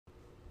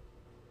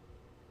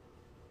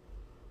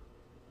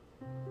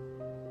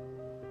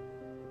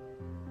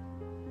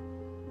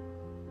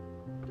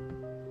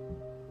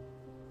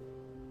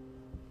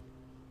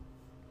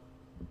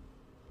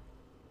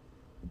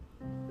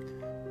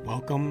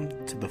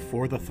Welcome to the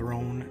For the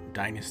Throne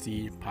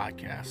Dynasty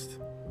podcast.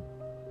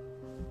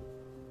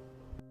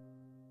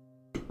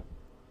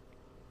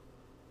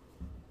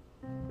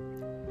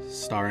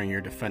 Starring your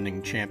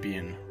defending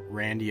champion,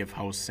 Randy of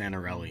House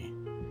Santarelli,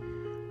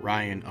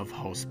 Ryan of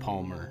House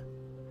Palmer,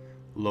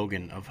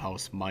 Logan of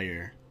House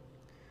Meyer,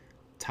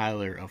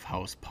 Tyler of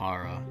House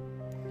Para,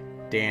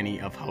 Danny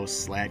of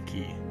House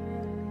Sladkey,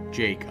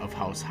 Jake of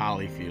House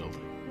Hollyfield,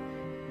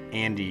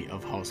 Andy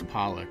of House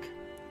Pollock,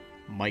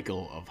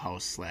 Michael of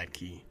House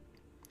Sladkey,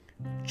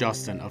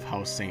 Justin of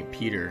House St.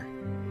 Peter,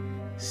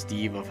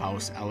 Steve of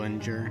House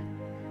Ellinger,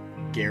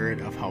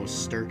 Garrett of House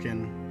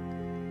Sturkin,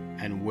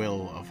 and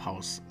Will of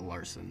House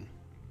Larson.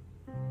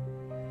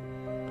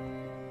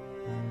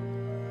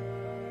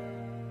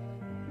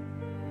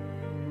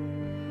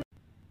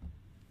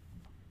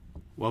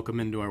 Welcome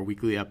into our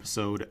weekly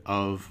episode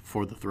of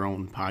For the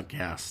Throne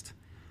podcast.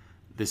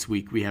 This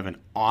week we have an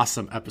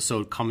awesome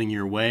episode coming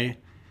your way.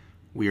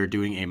 We are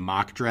doing a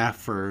mock draft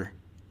for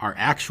our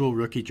actual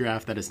rookie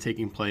draft that is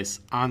taking place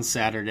on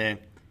Saturday.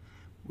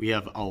 We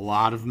have a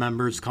lot of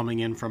members coming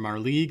in from our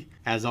league.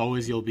 As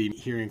always, you'll be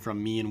hearing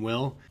from me and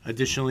Will.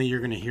 Additionally, you're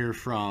going to hear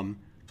from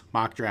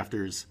mock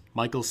drafters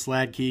Michael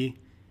Sladkey,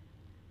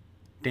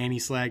 Danny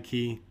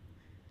Sladkey,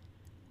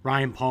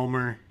 Ryan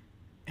Palmer,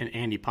 and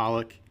Andy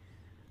Pollock.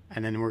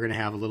 And then we're going to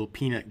have a little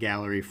peanut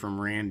gallery from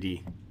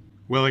Randy.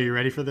 Will, are you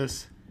ready for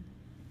this?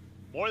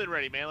 More than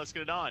ready, man. Let's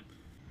get it on.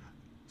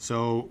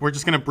 So we're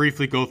just going to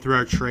briefly go through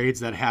our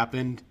trades that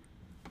happened.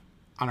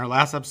 On our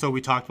last episode,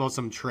 we talked about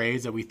some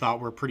trades that we thought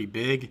were pretty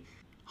big.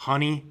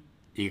 Honey,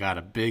 you got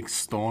a big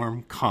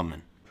storm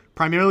coming.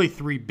 Primarily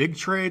 3 big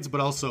trades, but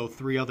also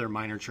 3 other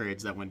minor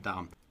trades that went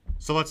down.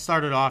 So let's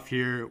start it off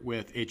here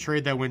with a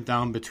trade that went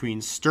down between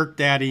Stirk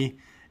Daddy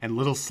and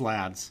Little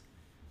Slads.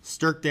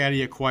 Stirk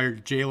Daddy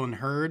acquired Jalen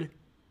Hurd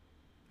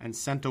and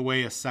sent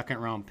away a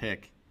second-round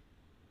pick.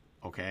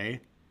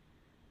 Okay.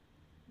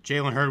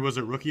 Jalen Hurd was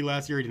a rookie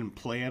last year. He didn't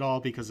play at all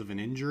because of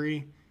an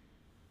injury.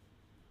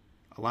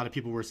 A lot of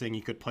people were saying he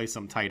could play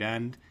some tight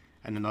end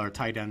and another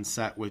tight end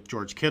set with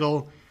George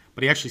Kittle,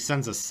 but he actually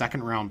sends a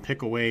second-round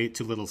pick away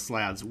to Little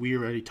Slads. We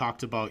already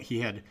talked about he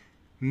had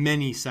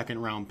many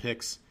second-round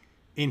picks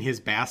in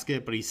his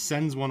basket, but he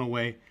sends one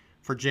away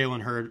for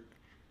Jalen Hurd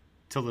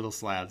to Little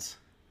Slads.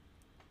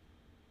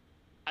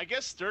 I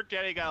guess Stirk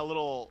Daddy got a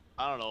little,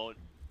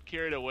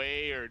 carried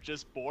away or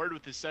just bored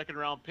with his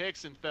second-round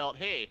picks and felt,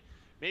 hey,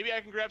 maybe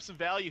I can grab some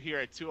value here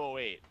at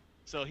 208.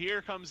 So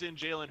here comes in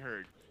Jalen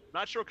Hurd.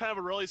 Not sure what kind of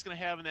a role he's going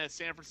to have in that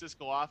San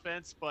Francisco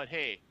offense, but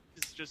hey,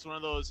 this is just one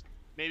of those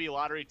maybe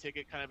lottery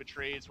ticket kind of a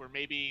trades where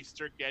maybe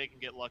Stirk Daddy can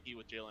get lucky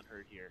with Jalen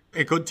Hurd here.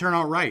 It could turn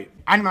out right.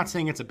 I'm not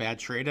saying it's a bad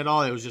trade at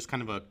all. It was just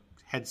kind of a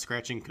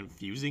head-scratching,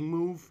 confusing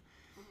move,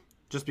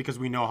 just because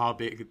we know how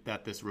big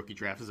that this rookie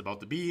draft is about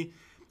to be,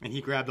 and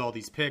he grabbed all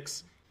these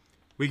picks.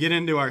 We get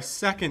into our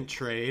second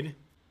trade,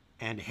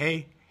 and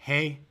hey,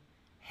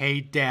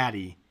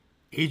 Daddy.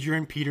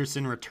 Adrian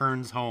Peterson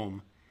returns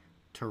home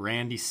to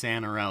Randy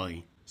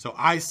Santarelli. So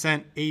I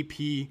sent a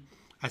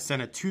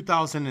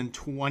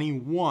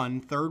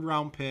 2021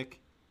 third-round pick,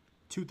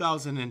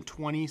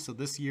 2020, so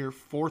this year,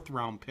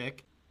 fourth-round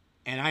pick,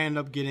 and I end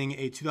up getting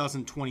a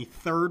 2020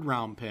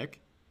 third-round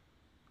pick,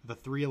 the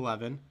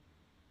 311.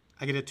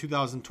 I get a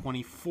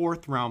 2020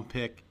 fourth-round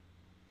pick,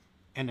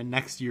 and a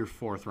next year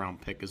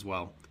fourth-round pick as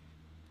well.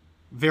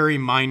 Very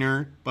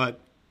minor,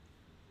 but,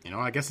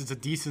 I guess it's a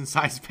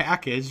decent-sized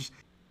package.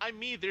 I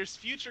mean, there's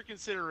future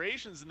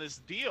considerations in this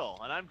deal,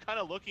 and I'm kind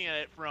of looking at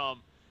it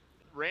from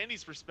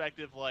Randy's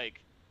perspective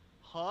like,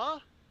 huh?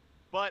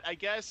 But I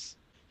guess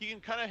he can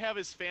kind of have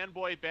his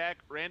fanboy back.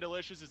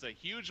 Randalicious is a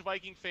huge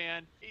Viking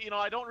fan.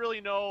 I don't really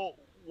know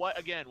what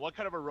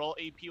kind of a role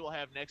AP will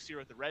have next year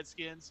with the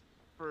Redskins.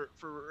 For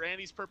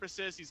Randy's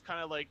purposes, he's kind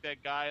of like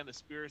that guy on the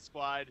Spirit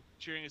Squad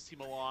cheering his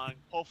team along,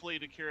 hopefully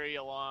to carry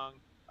along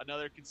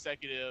another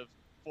consecutive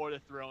For the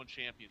Throne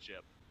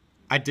championship.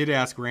 I did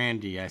ask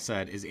Randy, I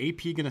said, is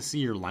AP going to see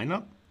your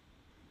lineup?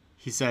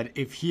 He said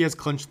if he has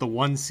clinched the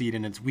 1 seed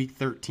and it's week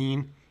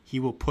 13, he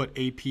will put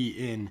AP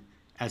in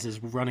as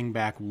his running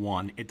back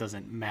 1. It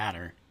doesn't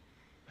matter.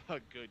 Oh,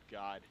 good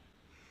God.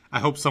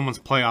 I hope someone's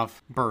playoff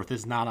berth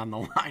is not on the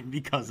line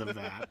because of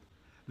that.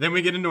 Then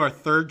we get into our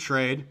third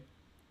trade.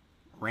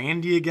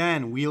 Randy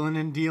again, wheeling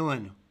and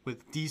dealing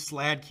with D.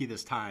 Sladkey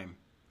this time.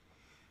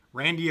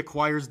 Randy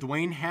acquires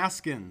Dwayne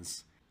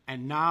Haskins,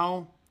 and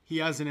now he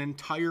has an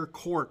entire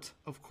court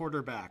of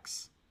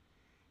quarterbacks.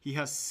 He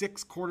has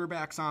 6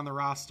 quarterbacks on the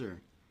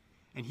roster.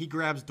 And he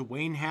grabs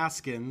Dwayne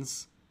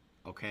Haskins,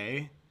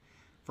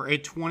 for a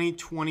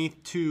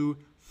 2022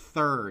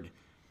 third.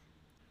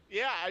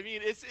 Yeah, I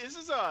mean, this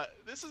is a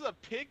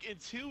pick in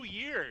 2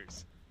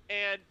 years.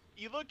 And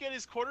you look at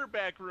his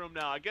quarterback room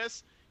now. I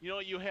guess,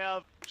 you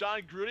have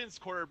John Gruden's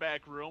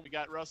quarterback room. We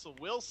got Russell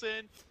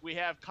Wilson. We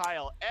have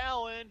Kyle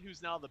Allen,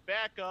 who's now the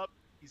backup.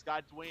 He's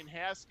got Dwayne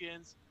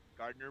Haskins,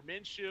 Gardner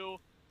Minshew,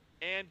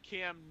 and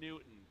Cam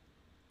Newton,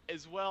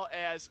 as well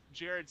as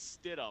Jared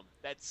Stidham.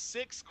 That's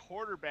 6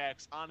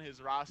 quarterbacks on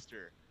his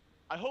roster.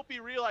 I hope he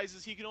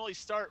realizes he can only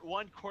start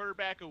one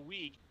quarterback a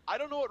week. I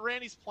don't know what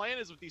Randy's plan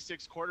is with these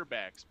 6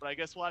 quarterbacks, but I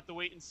guess we'll have to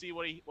wait and see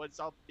what's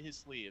up his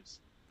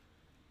sleeves.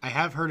 I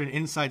have heard an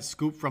inside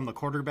scoop from the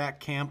quarterback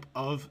camp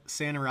of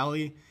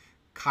Santarelli.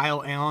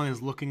 Kyle Allen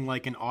is looking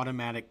like an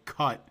automatic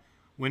cut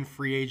when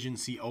free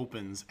agency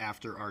opens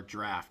after our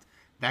draft.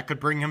 That could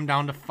bring him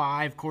down to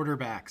 5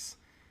 quarterbacks.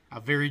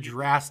 A very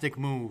drastic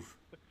move.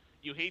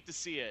 You hate to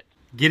see it.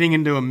 Getting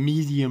into a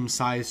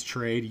medium-sized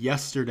trade,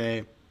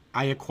 yesterday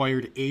I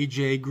acquired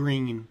A.J.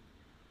 Green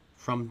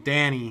from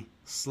Danny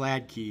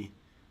Sladkey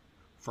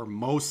for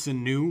Mo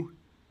Sanu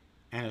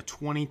and a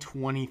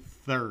 2020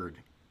 third.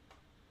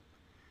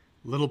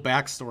 Little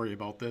backstory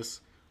about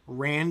this.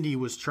 Randy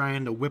was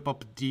trying to whip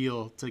up a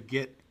deal to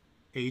get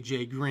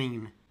A.J.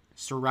 Green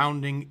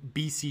surrounding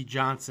B.C.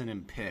 Johnson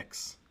and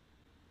picks.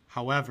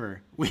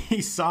 However,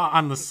 we saw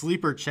on the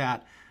sleeper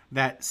chat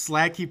that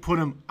Sladkey put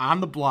him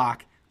on the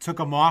block, took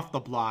him off the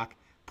block,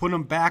 put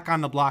him back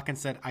on the block, and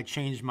said, I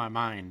changed my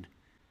mind.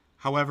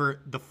 However,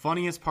 the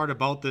funniest part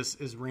about this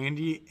is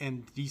Randy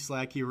and D.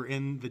 Sladkey were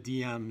in the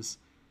DMs,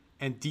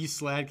 and D.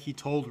 Sladkey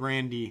told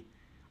Randy,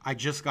 I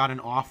just got an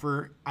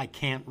offer I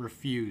can't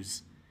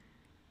refuse.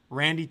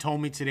 Randy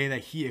told me today that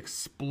he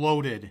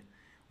exploded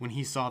when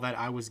he saw that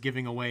I was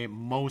giving away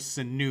Mo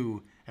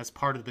Sanu as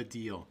part of the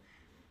deal.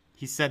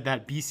 He said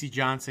that B.C.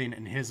 Johnson,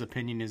 in his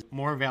opinion, is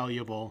more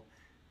valuable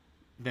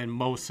than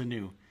Mo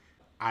Sanu.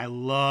 I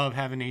love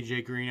having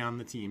A.J. Green on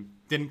the team.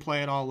 Didn't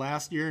play at all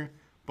last year,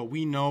 but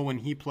we know when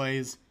he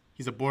plays,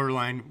 he's a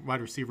borderline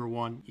wide receiver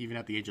 1, even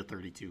at the age of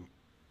 32.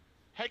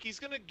 Heck, he's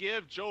going to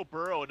give Joe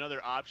Burrow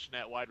another option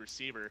at wide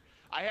receiver.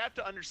 I have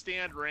to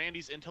understand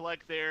Randy's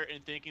intellect there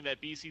in thinking that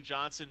B.C.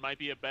 Johnson might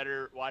be a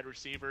better wide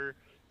receiver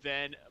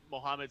than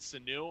Mohamed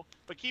Sanu.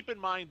 But keep in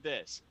mind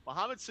this.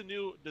 Mohamed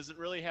Sanu doesn't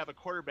really have a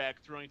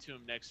quarterback throwing to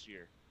him next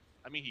year.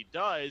 I mean, he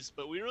does,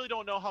 but we really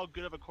don't know how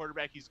good of a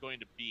quarterback he's going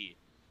to be.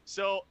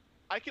 So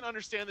I can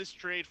understand this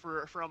trade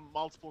from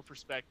multiple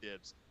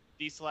perspectives.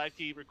 D.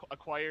 Sladkey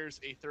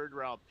acquires a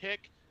third-round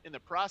pick in the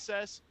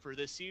process for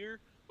this year,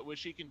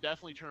 which he can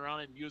definitely turn around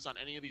and use on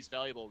any of these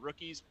valuable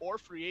rookies or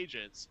free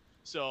agents.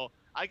 So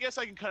I guess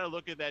I can kind of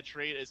look at that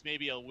trade as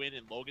maybe a win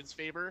in Logan's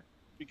favor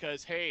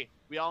because, hey,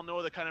 we all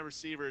know the kind of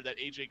receiver that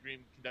A.J. Green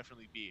can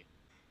definitely be.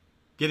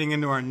 Getting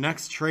into our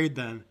next trade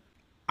then,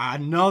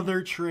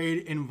 another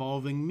trade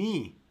involving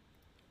me.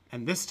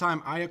 And this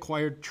time I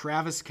acquired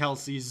Travis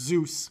Kelce,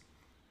 Zeus,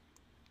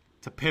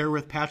 to pair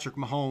with Patrick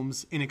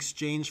Mahomes in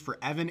exchange for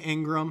Evan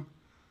Ingram,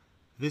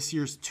 this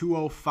year's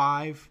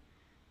 205,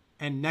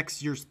 and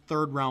next year's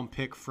third-round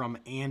pick from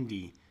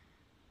Andy.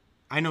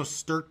 I know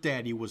Sturk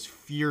Daddy was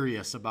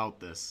furious about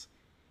this.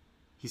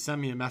 He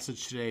sent me a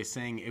message today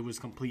saying it was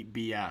complete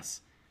BS.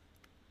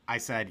 I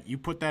said, you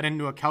put that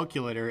into a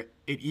calculator,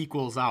 it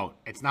equals out.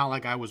 It's not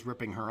like I was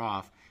ripping her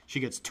off. She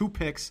gets 2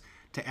 picks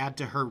to add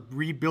to her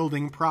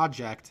rebuilding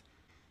project,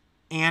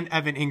 and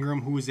Evan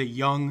Ingram, who is a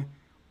young,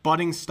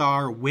 budding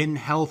star, when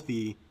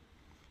healthy.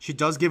 She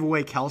does give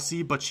away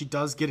Kelce, but she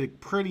does get a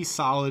pretty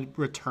solid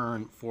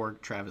return for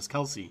Travis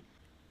Kelce.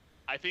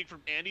 I think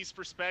from Andy's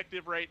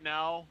perspective right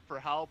now, for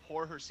how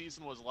poor her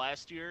season was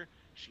last year,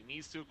 she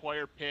needs to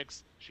acquire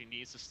picks. She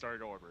needs to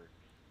start over.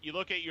 You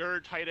look at your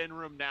tight end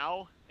room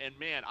now, and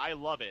man, I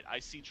love it. I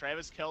see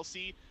Travis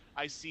Kelce.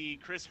 I see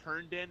Chris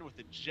Herndon with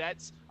the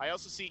Jets. I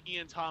also see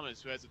Ian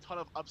Thomas, who has a ton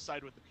of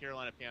upside with the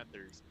Carolina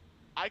Panthers.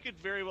 I could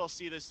very well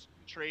see this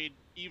trade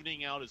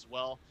evening out as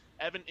well.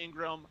 Evan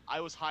Ingram, I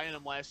was high on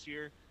him last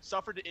year.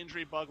 Suffered an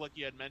injury bug like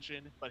you had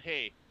mentioned, but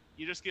hey,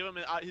 you just give him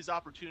his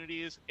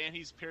opportunities, and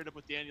he's paired up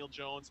with Daniel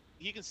Jones.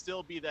 He can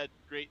still be that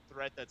great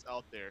threat that's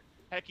out there.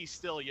 Heck, he's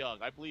still young.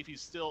 I believe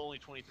he's still only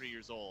 23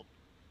 years old.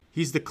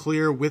 He's the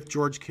clear, with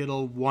George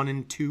Kittle, 1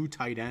 and 2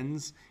 tight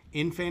ends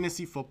in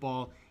fantasy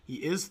football. He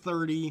is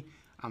 30.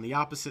 On the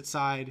opposite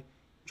side,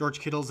 George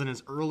Kittle's in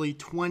his early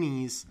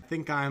 20s. I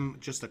think I'm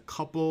just a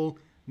couple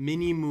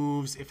mini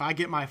moves. If I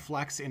get my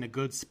flex in a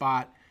good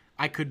spot,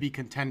 I could be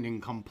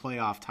contending come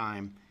playoff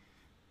time.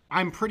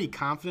 I'm pretty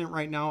confident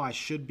right now I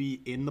should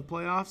be in the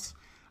playoffs.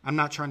 I'm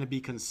not trying to be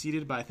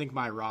conceited, but I think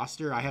my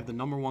roster, I have the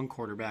number 1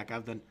 quarterback. I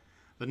have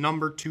the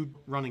number 2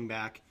 running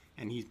back,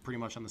 and he's pretty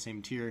much on the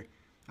same tier.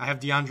 I have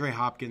DeAndre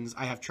Hopkins.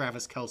 I have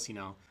Travis Kelce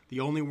now. The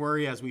only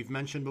worry, as we've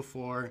mentioned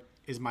before,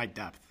 is my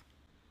depth.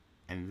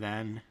 And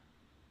then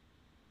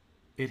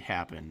it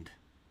happened.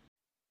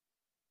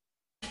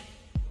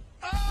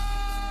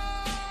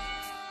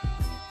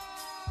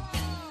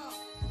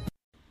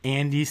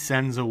 Andy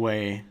sends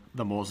away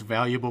the most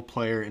valuable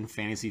player in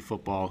fantasy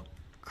football,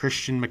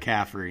 Christian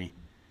McCaffrey.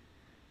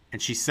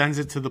 And she sends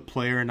it to the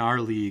player in our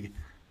league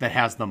that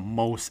has the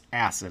most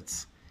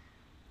assets.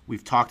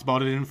 We've talked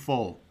about it in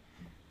full.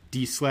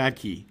 D.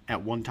 Sladkey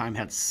at one time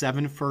had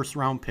 7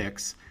 first-round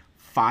picks,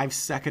 5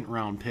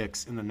 second-round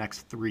picks in the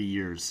next 3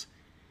 years.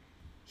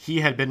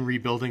 He had been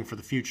rebuilding for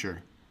the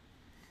future.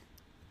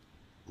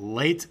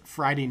 Late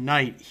Friday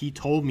night, he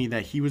told me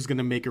that he was going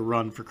to make a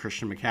run for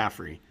Christian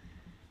McCaffrey.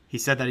 He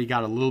said that he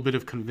got a little bit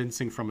of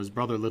convincing from his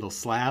brother, Little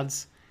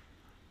Slads.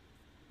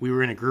 We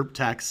were in a group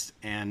text,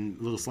 and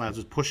Little Slads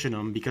was pushing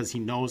him because he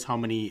knows how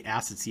many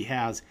assets he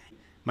has.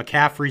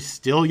 McCaffrey's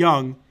still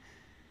young.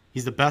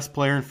 He's the best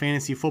player in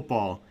fantasy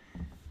football.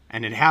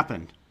 And it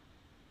happened.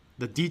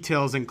 The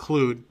details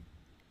include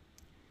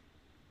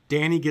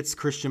Danny gets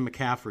Christian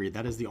McCaffrey.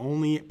 That is the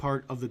only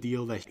part of the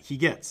deal that he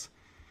gets.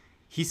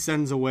 He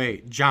sends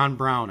away John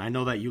Brown. I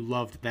know that you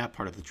loved that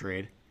part of the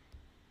trade.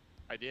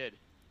 I did.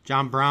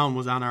 John Brown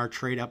was on our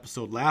trade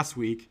episode last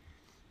week,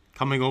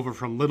 coming over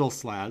from Little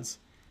Slads.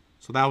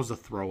 So that was a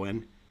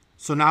throw-in.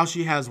 So now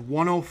she has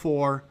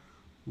 104,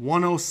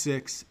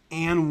 106,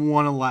 and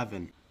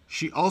 111.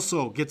 She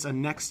also gets a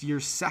next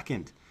year's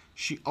second.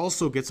 She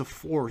also gets a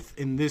fourth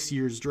in this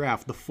year's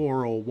draft, the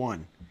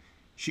 401.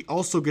 She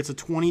also gets a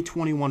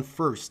 2021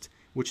 first,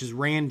 which is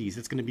Randy's.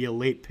 It's going to be a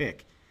late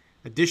pick.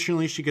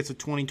 Additionally, she gets a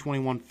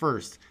 2021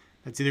 first.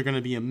 That's either going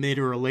to be a mid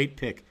or a late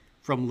pick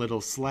from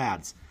Little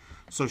Slads.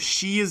 So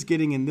she is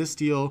getting in this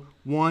deal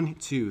 1,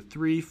 2,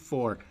 3,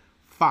 4,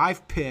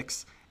 5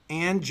 picks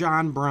and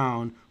John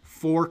Brown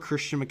for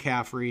Christian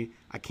McCaffrey.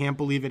 I can't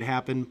believe it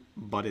happened,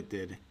 but it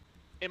did.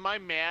 Am I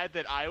mad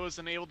that I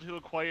wasn't able to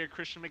acquire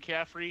Christian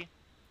McCaffrey?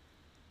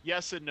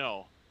 Yes and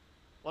no.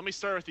 Let me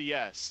start with the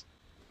yes.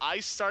 I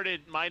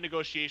started my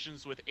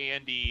negotiations with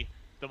Andy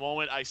the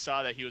moment I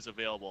saw that he was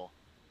available.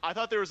 I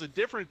thought there was a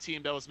different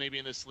team that was maybe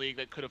in this league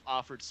that could have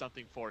offered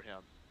something for him,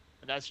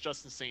 and that's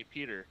Justin St.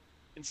 Peter.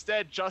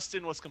 Instead,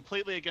 Justin was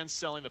completely against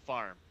selling the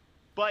farm.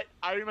 But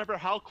I remember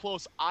how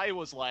close I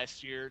was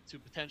last year to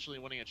potentially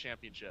winning a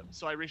championship,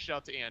 so I reached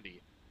out to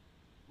Andy.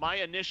 My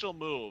initial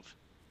move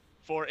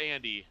for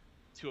Andy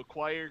to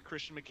acquire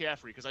Christian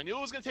McCaffrey, because I knew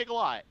it was going to take a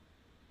lot,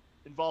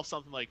 involved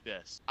something like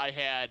this. I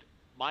had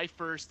my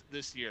first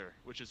this year,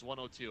 which is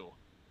 102.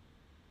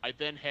 I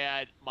then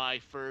had my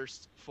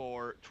first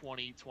for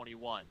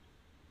 2021,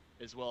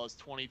 as well as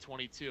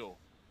 2022.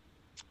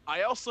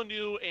 I also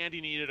knew Andy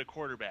needed a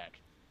quarterback.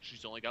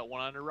 She's only got one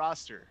on her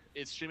roster.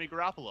 It's Jimmy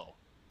Garoppolo.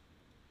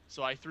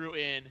 So I threw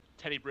in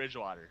Teddy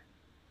Bridgewater.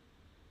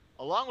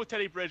 Along with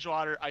Teddy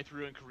Bridgewater, I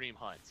threw in Kareem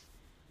Hunt.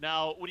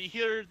 Now, when you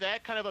hear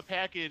that kind of a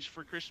package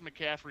for Christian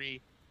McCaffrey,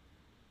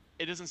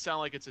 it doesn't sound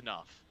like it's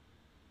enough.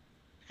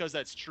 Because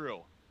that's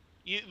true.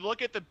 You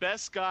look at the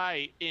best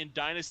guy in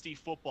Dynasty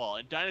football,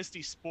 in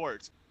Dynasty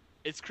sports,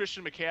 it's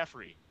Christian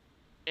McCaffrey.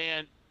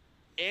 And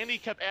Andy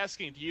kept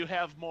asking, do you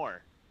have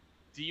more?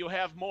 Do you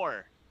have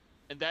more?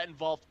 And that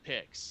involved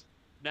picks.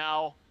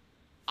 Now,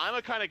 I'm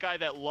a kind of guy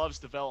that loves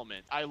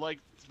development. I like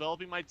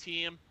developing my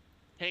team,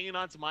 hanging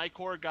on to my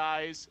core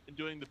guys, and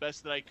doing the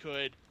best that I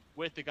could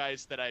with the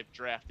guys that I've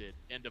drafted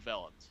and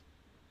developed.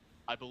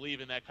 I believe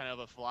in that kind of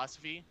a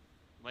philosophy.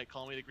 You might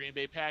call me the Green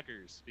Bay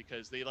Packers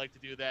because they like to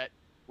do that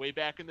way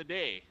back in the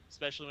day,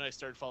 especially when I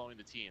started following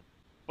the team.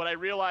 But I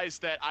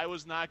realized that I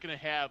was not going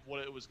to have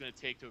what it was going to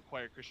take to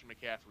acquire Christian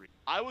McCaffrey.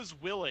 I was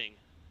willing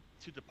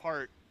to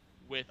depart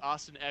with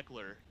Austin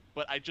Eckler,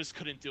 but I just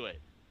couldn't do it.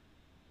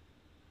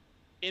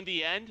 In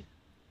the end,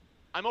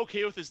 I'm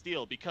okay with this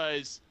deal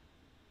because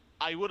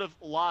I would have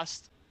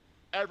lost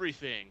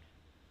everything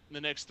in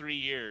the next 3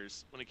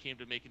 years when it came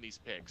to making these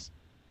picks.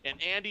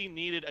 And Andy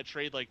needed a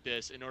trade like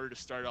this in order to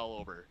start all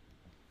over.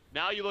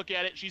 Now you look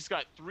at it, she's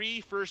got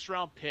 3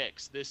 first-round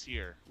picks this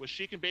year, which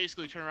she can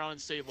basically turn around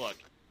and say, look,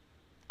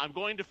 I'm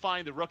going to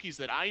find the rookies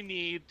that I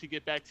need to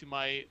get back to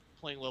my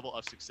playing level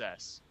of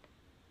success.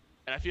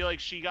 And I feel like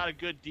she got a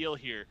good deal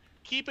here.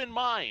 Keep in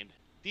mind,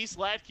 Dee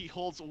Slatke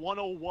holds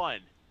 101,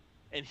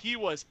 and he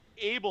was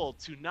able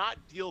to not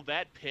deal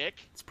that pick.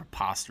 It's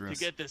preposterous.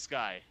 To get this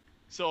guy.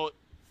 So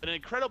an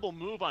incredible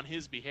move on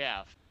his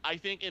behalf. I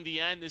think in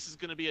the end, this is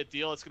going to be a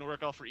deal that's going to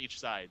work out for each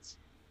sides.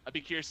 I'd be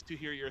curious to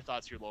hear your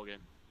thoughts here, Logan.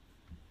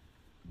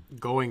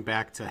 Going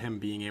back to him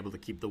being able to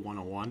keep the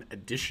 101,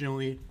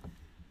 additionally,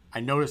 I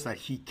noticed that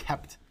he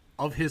kept,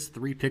 of his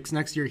 3 picks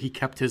next year, he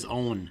kept his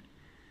own.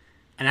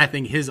 And I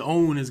think his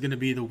own is going to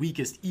be the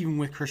weakest, even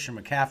with Christian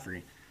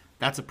McCaffrey.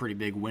 That's a pretty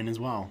big win as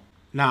well.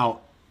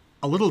 Now,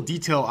 a little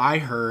detail I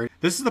heard,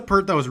 this is the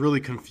part that was really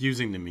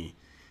confusing to me.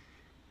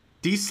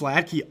 Dee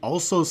Slatke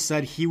also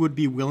said he would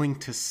be willing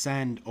to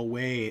send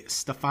away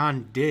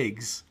Stefon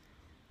Diggs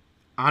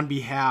on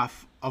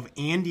behalf of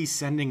Andy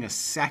sending a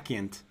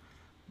second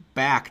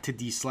back to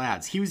Dee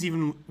Slads. He was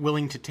even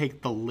willing to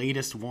take the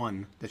latest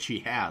one that she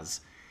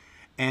has.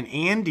 And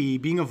Andy,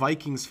 being a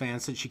Vikings fan,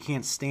 said she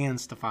can't stand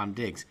Stefon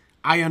Diggs.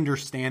 I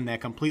understand that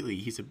completely.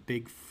 He's a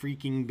big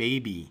freaking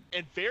baby.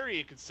 And very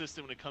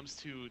inconsistent when it comes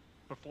to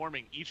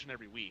performing each and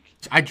every week.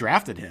 I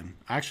drafted him.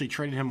 I actually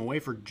traded him away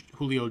for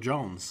Julio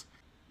Jones.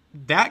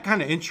 That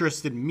kind of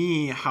interested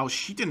me, how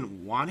she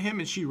didn't want him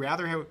and she'd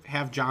rather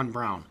have John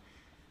Brown.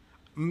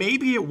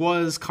 Maybe it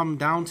was come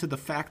down to the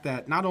fact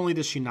that not only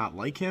does she not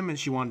like him and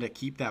she wanted to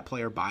keep that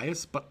player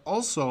bias, but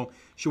also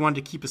she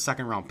wanted to keep a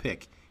second-round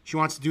pick. She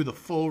wants to do the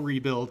full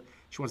rebuild.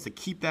 She wants to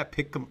keep that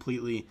pick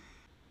completely.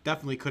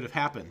 Definitely could have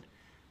happened.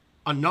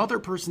 Another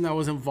person that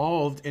was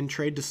involved in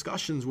trade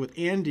discussions with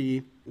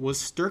Andy was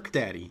Stirk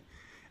Daddy.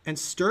 And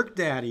Stirk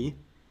Daddy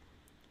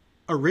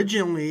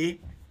originally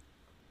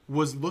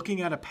was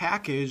looking at a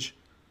package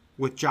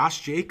with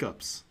Josh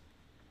Jacobs.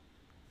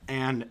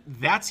 And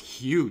that's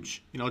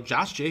huge. You know,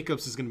 Josh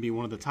Jacobs is going to be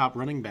one of the top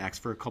running backs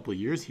for a couple of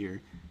years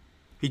here.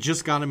 He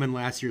just got him in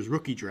last year's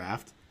rookie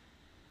draft.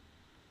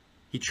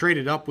 He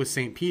traded up with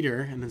St.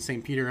 Peter, and then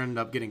St. Peter ended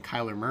up getting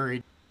Kyler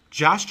Murray.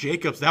 Josh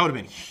Jacobs, that would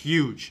have been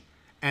huge.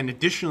 And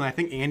additionally, I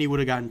think Andy would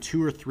have gotten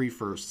 2 or 3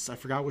 firsts. I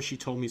forgot what she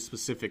told me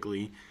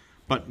specifically.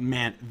 But,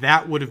 man,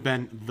 that would have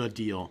been the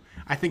deal.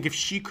 I think if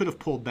she could have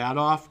pulled that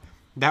off,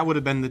 that would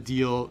have been the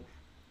deal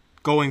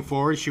going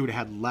forward. She would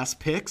have had less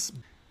picks,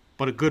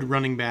 but a good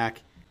running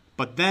back.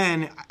 But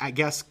then, I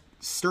guess,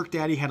 Stirk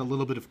Daddy had a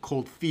little bit of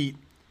cold feet,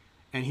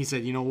 and he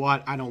said, you know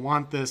what, I don't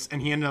want this.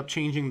 And he ended up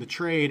changing the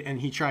trade,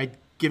 and he tried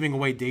giving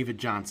away David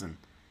Johnson.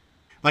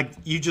 Like,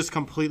 you just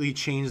completely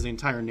changed the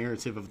entire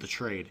narrative of the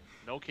trade.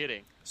 No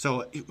kidding.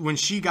 So when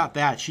she got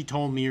that, she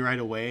told me right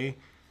away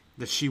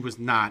that she was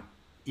not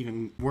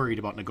even worried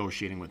about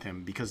negotiating with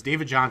him because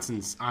David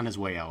Johnson's on his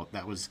way out.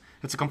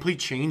 That's a complete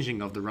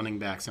changing of the running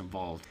backs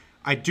involved.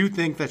 I do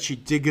think that she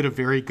did get a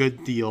very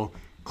good deal.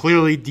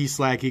 Clearly, D.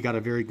 Slackey got a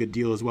very good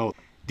deal as well.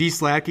 D.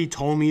 Slackey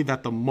told me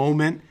that the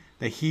moment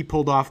that he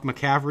pulled off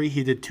McCaffrey,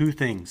 he did 2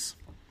 things.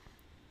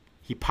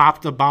 He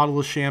popped a bottle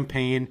of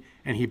champagne,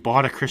 and he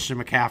bought a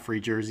Christian McCaffrey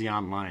jersey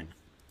online.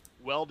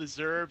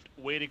 Well-deserved.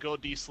 Way to go,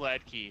 D.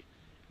 Sladkey.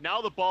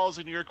 Now the ball's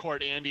in your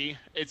court, Andy.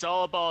 It's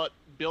all about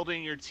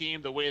building your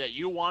team the way that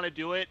you want to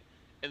do it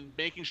and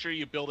making sure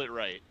you build it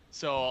right.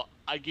 So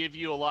I give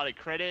you a lot of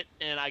credit,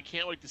 and I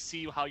can't wait to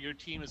see how your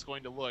team is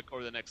going to look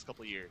over the next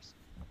couple of years.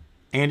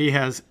 Andy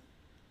has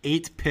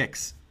 8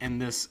 picks in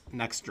this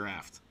next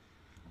draft.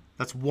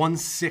 That's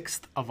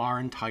 1/6 of our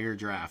entire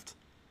draft.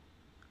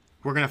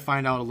 We're going to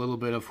find out a little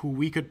bit of who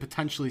we could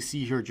potentially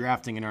see here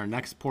drafting in our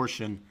next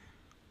portion,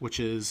 which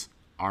is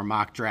our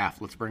mock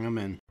draft. Let's bring them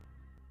in.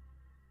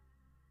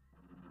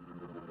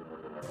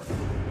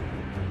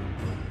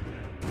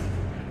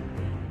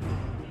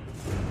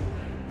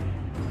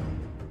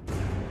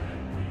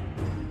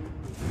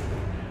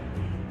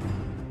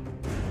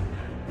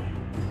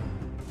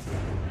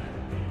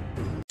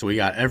 So we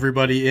got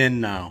everybody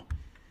in now.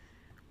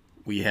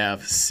 We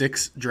have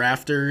 6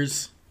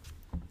 drafters.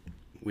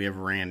 We have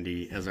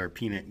Randy as our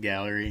peanut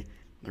gallery.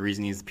 The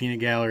reason he's the peanut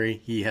gallery,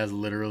 he has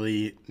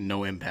literally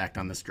no impact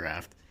on this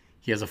draft.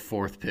 He has a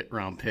 4th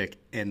round pick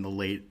in the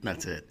late.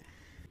 That's it.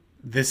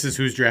 This is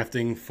who's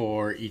drafting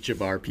for each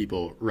of our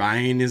people.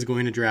 Ryan is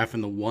going to draft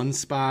in the 1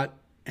 spot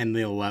and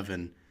the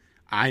 11.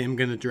 I am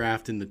going to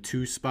draft in the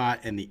 2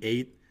 spot and the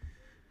 8.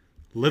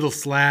 Little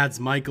Slads,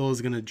 Michael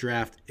is going to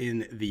draft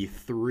in the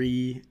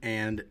 3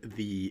 and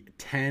the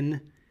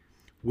 10.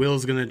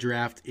 Will's going to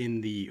draft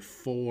in the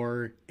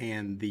 4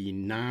 and the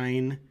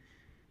 9.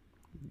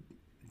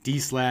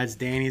 D-Slads,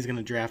 Danny's going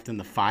to draft in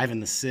the 5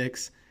 and the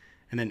 6.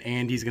 And then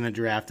Andy's going to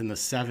draft in the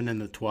 7 and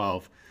the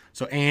 12.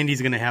 So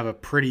Andy's going to have a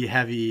pretty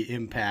heavy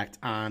impact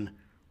on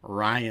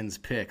Ryan's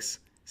picks,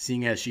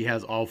 seeing as she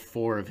has all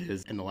 4 of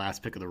his in the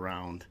last pick of the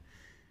round.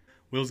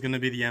 Will's going to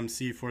be the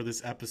MC for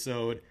this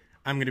episode.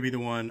 I'm going to be the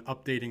one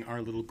updating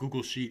our little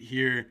Google sheet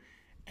here,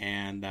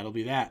 and that'll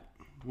be that.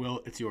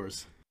 Will, it's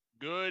yours.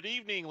 Good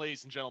evening,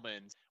 ladies and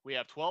gentlemen. We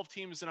have 12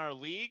 teams in our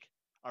league.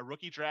 Our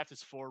rookie draft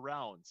is 4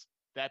 rounds.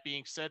 That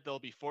being said, there'll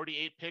be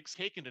 48 picks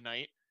taken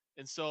tonight.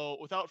 And so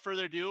without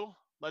further ado,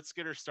 let's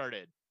get her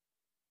started.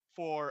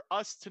 For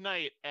us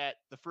tonight at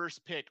the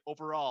first pick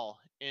overall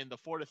in the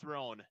 4th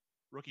round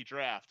rookie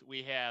draft,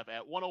 we have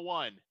at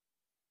 101,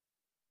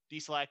 D.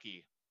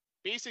 Slackey.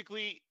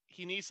 Basically,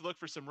 he needs to look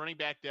for some running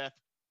back depth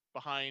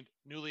behind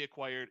newly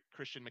acquired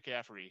Christian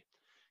McCaffrey.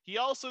 He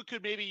also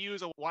could maybe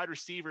use a wide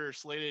receiver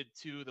slated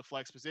to the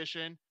flex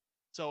position.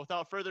 So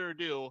without further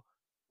ado,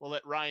 we'll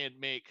let Ryan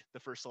make the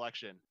first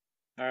selection.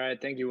 All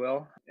right. Thank you,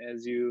 Will.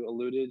 As you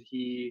alluded,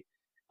 he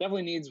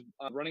definitely needs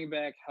running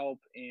back help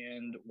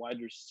and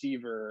wide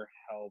receiver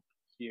help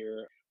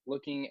here.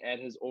 Looking at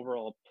his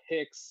overall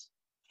picks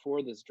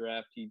for this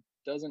draft, he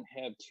doesn't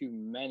have too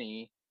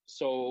many.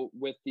 So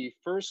with the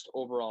first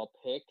overall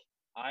pick,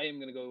 I am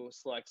going to go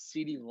select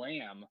CeeDee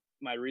Lamb.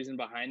 My reason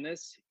behind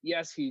this,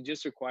 yes, he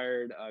just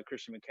acquired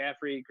Christian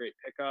McCaffrey, great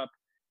pickup,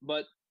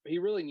 but he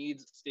really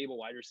needs a stable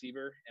wide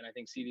receiver, and I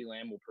think CeeDee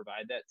Lamb will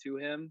provide that to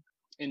him.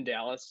 In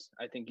Dallas,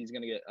 I think he's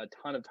going to get a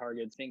ton of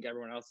targets. I think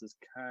everyone else is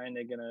kind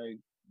of going to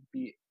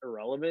be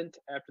irrelevant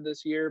after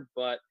this year,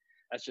 but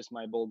that's just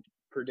my bold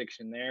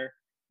prediction there.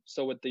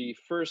 So with the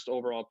first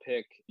overall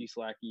pick,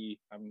 Slacky,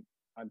 I'm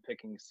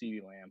picking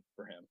CeeDee Lamb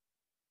for him.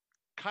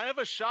 Kind of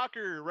a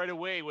shocker right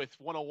away with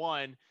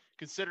 101,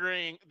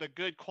 considering the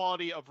good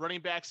quality of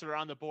running backs that are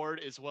on the board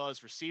as well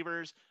as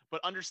receivers, but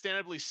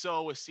understandably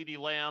so with CeeDee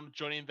Lamb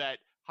joining that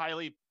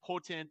highly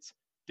potent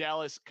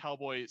Dallas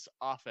Cowboys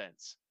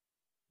offense.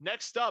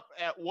 Next up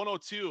at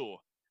 102,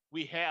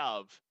 we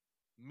have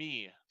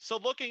me. So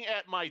looking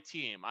at my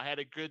team, I had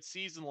a good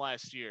season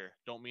last year.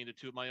 Don't mean to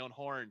toot my own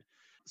horn.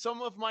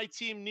 Some of my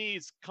team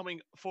needs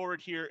coming forward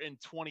here in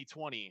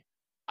 2020.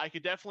 I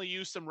could definitely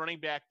use some running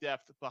back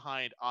depth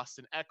behind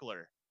Austin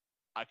Eckler.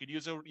 I could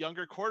use a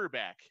younger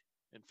quarterback.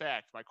 In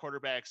fact, my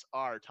quarterbacks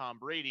are Tom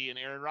Brady and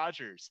Aaron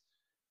Rodgers.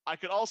 I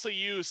could also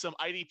use some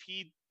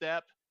IDP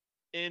depth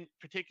in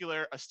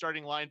particular, a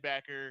starting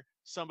linebacker,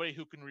 somebody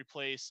who can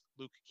replace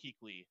Luke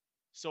Kuechly.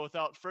 So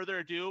without further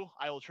ado,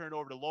 I will turn it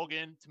over to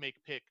Logan to make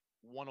pick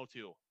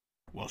 102.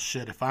 Well,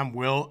 shit, if I'm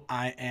Will,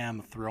 I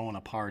am throwing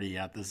a party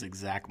at this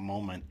exact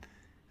moment.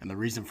 And the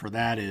reason for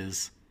that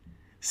is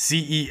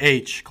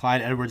CEH,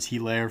 Clyde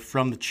Edwards-Helaire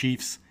from the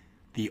Chiefs,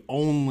 the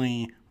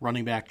only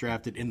running back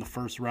drafted in the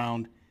first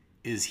round,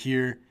 is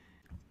here.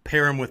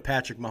 Pair him with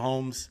Patrick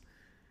Mahomes.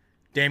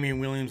 Damian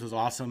Williams was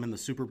awesome in the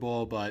Super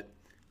Bowl, but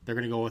they're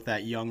going to go with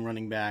that young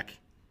running back.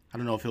 I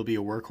don't know if he'll be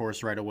a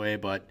workhorse right away,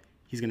 but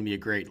he's going to be a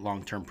great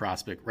long-term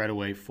prospect right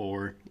away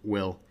for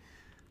Will.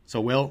 So,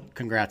 Will,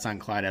 congrats on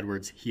Clyde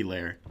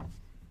Edwards-Helaire.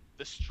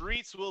 The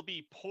streets will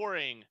be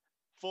pouring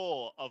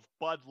full of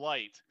Bud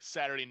Light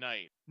Saturday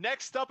night.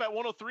 Next up at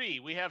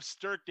 103, we have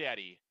Stirk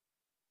Daddy.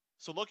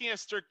 So looking at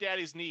Stirk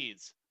Daddy's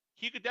needs,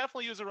 he could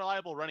definitely use a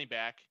reliable running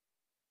back,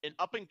 an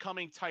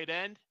up-and-coming tight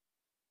end,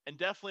 and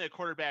definitely a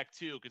quarterback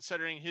too,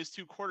 considering his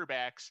two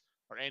quarterbacks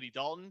are Andy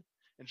Dalton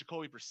and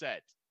Jacoby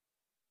Brissett.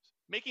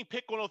 Making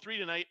pick 103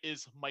 tonight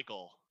is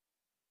Michael.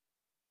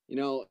 You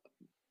know,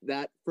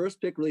 that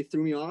first pick really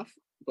threw me off,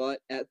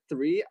 but at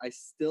 3, I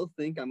still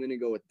think I'm going to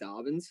go with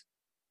Dobbins.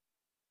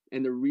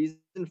 And the reason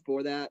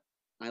for that,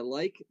 I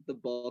like the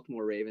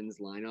Baltimore Ravens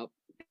lineup,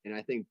 and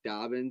I think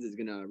Dobbins is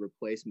going to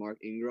replace Mark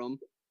Ingram.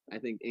 I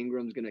think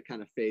Ingram's going to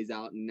kind of phase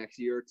out in the next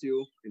year or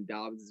two, and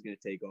Dobbins is going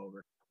to take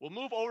over. We'll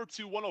move over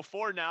to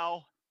 104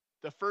 now,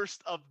 the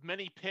first of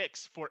many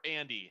picks for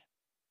Andy.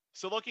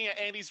 So looking at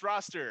Andy's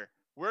roster,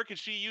 where could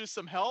she use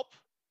some help?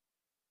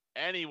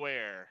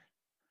 Anywhere.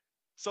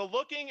 So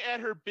looking at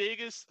her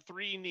biggest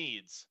 3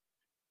 needs,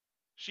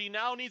 she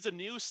now needs a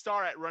new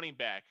star at running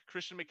back.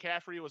 Christian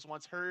McCaffrey was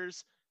once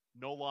hers,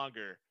 no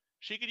longer.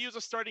 She could use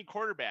a starting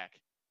quarterback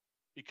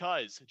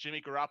because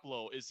Jimmy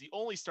Garoppolo is the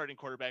only starting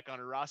quarterback on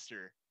her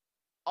roster.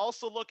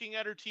 Also looking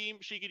at her team,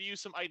 she could use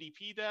some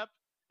IDP depth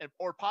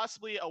or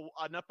possibly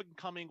an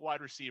up-and-coming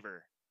wide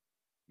receiver.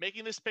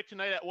 Making this pick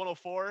tonight at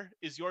 104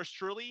 is yours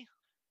truly.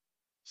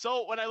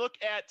 So when I look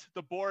at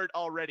the board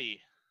already,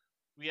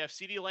 we have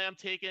CeeDee Lamb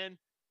taken,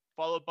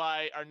 followed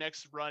by our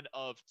next run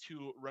of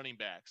 2 running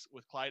backs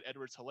with Clyde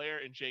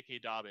Edwards-Helaire and J.K.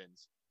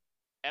 Dobbins.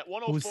 At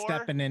 104, who's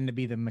stepping in to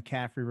be the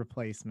McCaffrey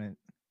replacement?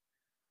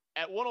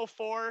 At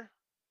 104,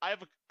 I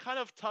have a kind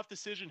of tough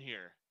decision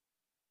here.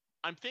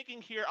 I'm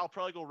thinking here I'll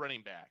probably go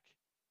running back.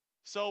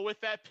 So with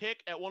that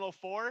pick at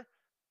 104,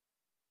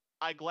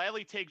 I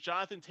gladly take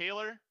Jonathan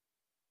Taylor,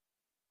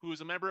 who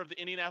is a member of the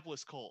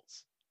Indianapolis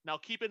Colts. Now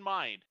keep in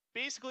mind,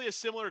 basically a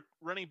similar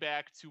running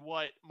back to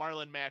what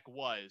Marlon Mack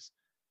was,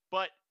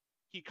 but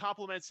he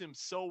complements him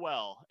so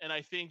well. And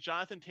I think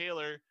Jonathan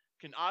Taylor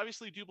can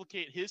obviously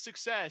duplicate his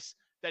success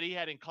that he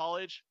had in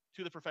college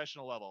to the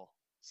professional level.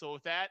 So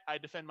with that, I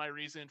defend my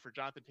reason for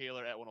Jonathan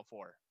Taylor at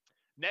 104.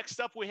 Next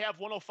up, we have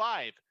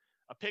 105,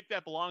 a pick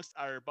that belongs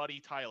to our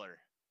buddy Tyler.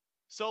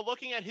 So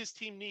looking at his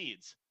team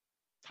needs,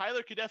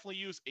 Tyler could definitely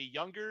use a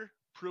younger,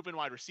 proven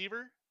wide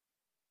receiver,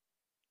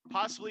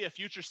 possibly a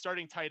future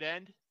starting tight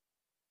end,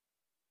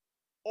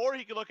 or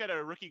he could look at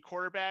a rookie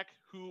quarterback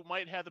who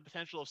might have the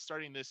potential of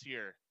starting this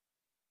year.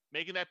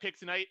 Making that pick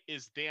tonight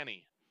is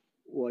Danny.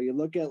 Well, you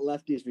look at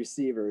Lefty's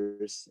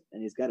receivers,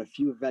 and he's got a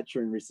few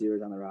veteran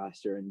receivers on the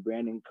roster, and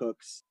Brandon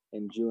Cooks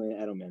and Julian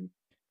Edelman.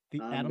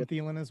 Adam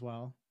Thielen as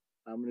well.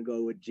 I'm going to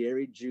go with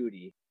Jerry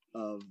Jeudy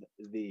of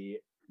the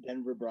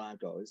Denver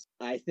Broncos.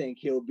 I think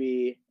he'll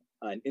be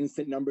an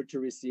instant number 2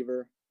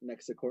 receiver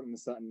next to Courtland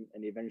Sutton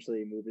and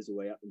eventually move his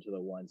way up into the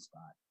 1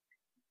 spot.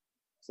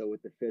 So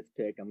with the 5th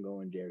pick, I'm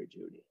going Jerry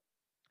Jeudy.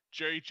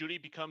 Jerry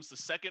Jeudy becomes the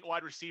second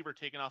wide receiver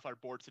taken off our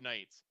board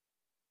tonight.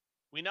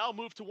 We now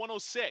move to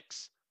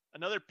 106,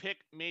 another pick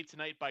made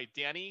tonight by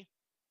Danny,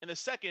 and the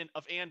second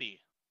of Andy.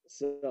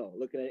 So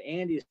looking at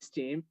Andy's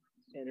team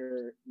and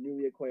her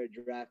newly acquired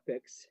draft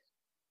picks,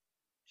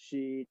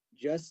 she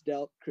just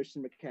dealt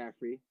Christian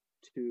McCaffrey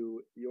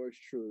to yours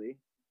truly.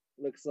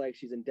 Looks like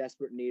she's in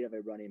desperate need of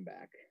a running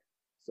back.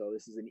 So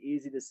this is an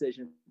easy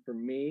decision for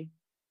me.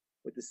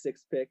 With the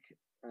 6th pick,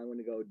 I'm going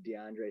to go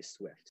DeAndre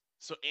Swift.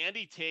 So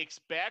Andy takes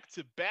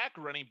back-to-back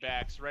running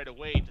backs right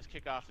away to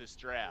kick off this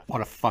draft.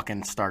 What a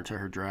fucking start to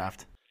her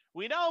draft.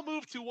 We now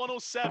move to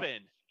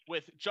 107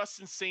 with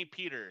Justin St.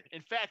 Peter.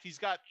 In fact, he's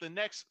got the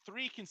next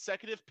 3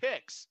 consecutive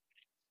picks.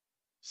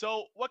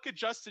 So what could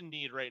Justin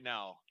need right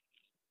now?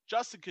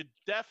 Justin could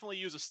definitely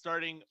use a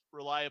starting,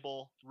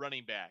 reliable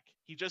running back.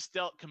 He just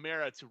dealt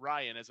Kamara to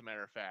Ryan, as a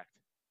matter of fact.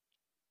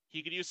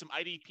 He could use some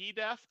IDP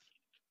depth,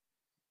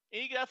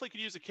 and he definitely could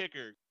use a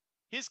kicker.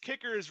 His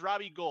kicker is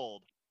Robbie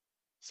Gould.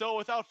 So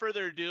without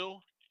further ado,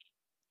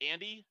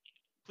 Andy,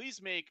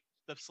 please make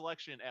the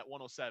selection at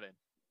 107.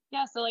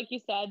 Yeah, so like you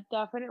said,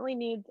 definitely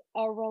needs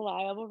a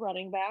reliable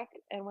running back.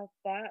 And with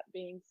that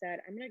being said,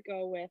 I'm going to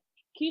go with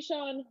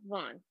Keyshawn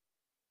Vaughn.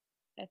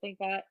 I think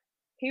that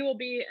he will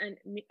be an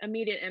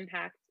immediate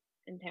impact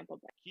in Tampa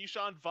Bay.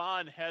 Keyshawn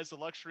Vaughn has the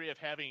luxury of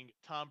having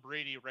Tom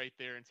Brady right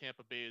there in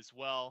Tampa Bay as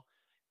well.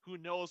 Who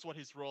knows what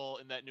his role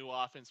in that new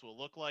offense will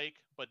look like,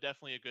 but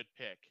definitely a good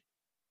pick.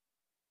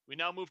 We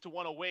now move to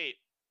 108.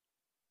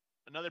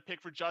 Another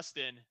pick for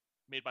Justin,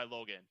 made by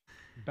Logan.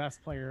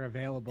 Best player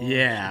available.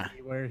 Yeah. Should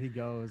be where he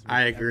goes. with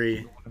I every agree.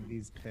 single one of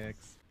these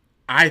picks.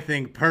 I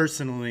think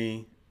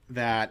personally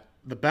that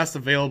the best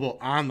available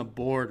on the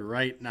board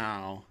right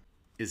now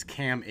is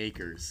Cam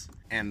Akers.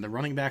 And the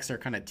running backs are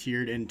kind of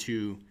tiered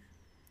into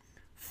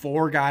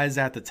 4 guys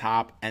at the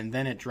top, and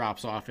then it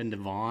drops off into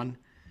Vaughn.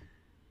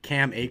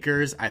 Cam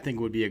Akers, I think,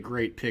 would be a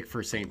great pick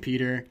for St.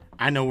 Peter.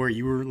 I know where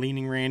you were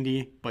leaning,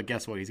 Randy, but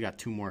guess what? He's got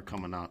 2 more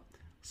coming up.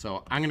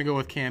 So I'm going to go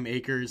with Cam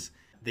Akers.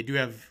 They do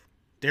have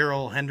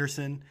Darrell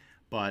Henderson,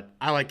 but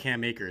I like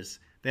Cam Akers.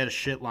 They had a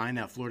shit line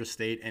at Florida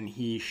State, and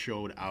he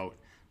showed out.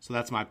 So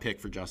that's my pick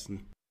for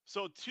Justin.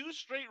 So 2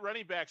 straight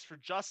running backs for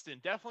Justin,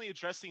 definitely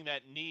addressing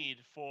that need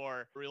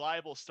for a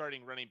reliable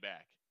starting running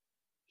back.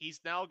 He's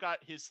now got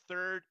his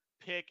 3rd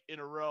pick in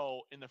a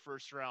row in the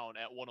first round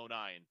at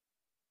 109.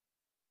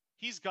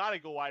 He's got to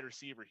go wide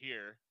receiver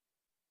here.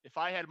 If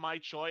I had my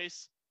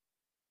choice,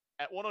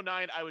 at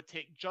 109, I would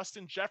take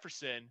Justin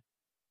Jefferson,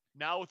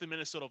 now with the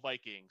Minnesota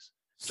Vikings.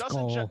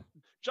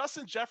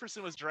 Justin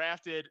Jefferson was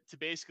drafted to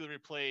basically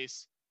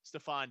replace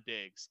Stephon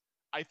Diggs.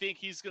 I think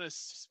he's going to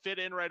fit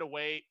in right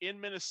away in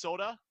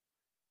Minnesota,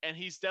 and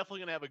he's definitely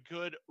going to have a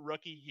good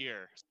rookie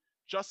year.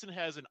 Justin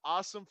has an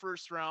awesome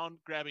first round,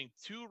 grabbing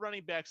 2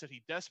 running backs that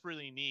he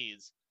desperately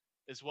needs,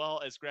 as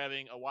well as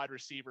grabbing a wide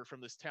receiver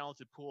from this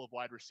talented pool of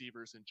wide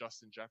receivers in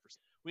Justin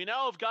Jefferson. We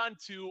now have gone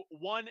to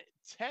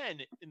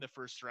 110 in the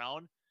first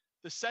round,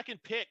 the 2nd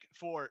pick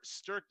for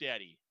Stirk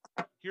Daddy.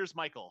 Here's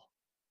Michael.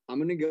 I'm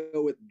going to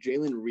go with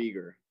Jalen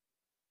Reagor.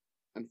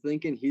 I'm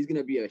thinking he's going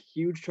to be a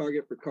huge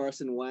target for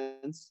Carson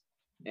Wentz,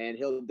 and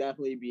he'll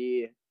definitely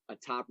be a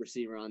top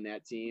receiver on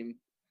that team.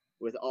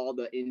 With all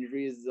the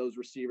injuries those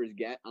receivers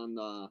get on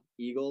the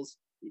Eagles,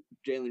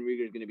 Jalen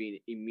Reagor is going to be an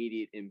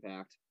immediate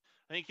impact.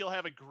 I think he'll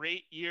have a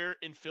great year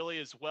in Philly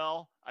as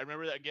well. I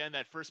remember that, again,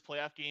 that first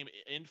playoff game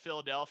in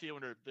Philadelphia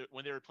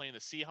when they were playing the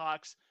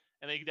Seahawks,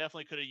 and they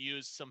definitely could have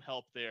used some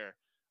help there.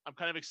 I'm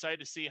kind of excited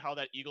to see how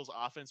that Eagles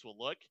offense will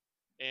look,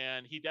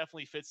 and he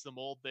definitely fits the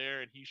mold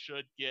there, and he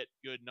should get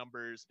good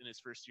numbers in his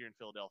first year in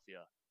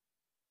Philadelphia.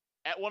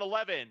 At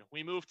 111,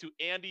 we move to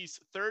Andy's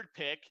 3rd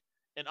pick,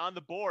 and on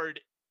the board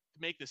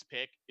to make this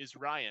pick is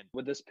Ryan.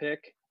 With this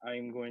pick,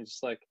 I'm going to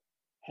select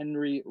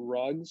Henry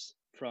Ruggs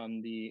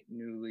from the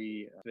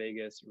newly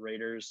Vegas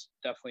Raiders.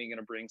 Definitely going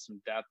to bring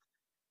some depth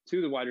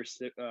to the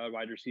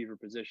wide receiver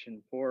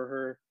position for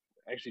her.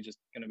 Actually, just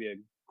going to be a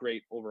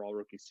great overall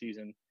rookie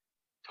season.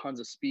 Tons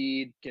of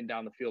speed, getting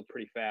down the field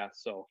pretty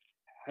fast. So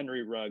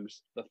Henry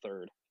Ruggs, the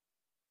 3rd.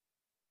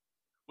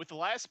 With the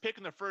last pick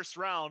in the first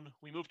round,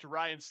 we move to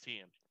Ryan's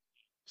team.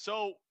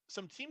 So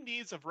some team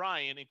needs of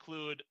Ryan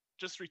include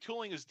just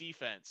retooling his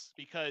defense,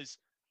 because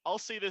I'll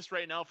say this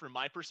right now from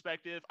my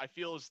perspective, I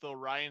feel as though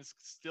Ryan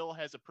still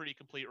has a pretty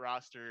complete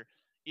roster,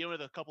 even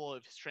with a couple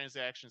of his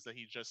transactions that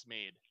he just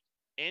made.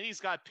 And he's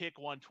got pick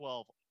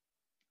 112.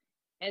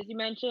 As you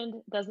mentioned,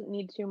 doesn't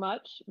need too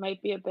much.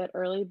 Might be a bit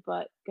early,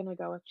 but gonna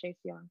go with Chase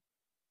Young.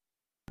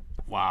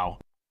 Wow.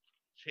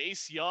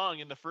 Chase Young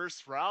in the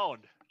first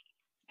round.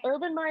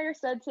 Urban Meyer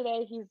said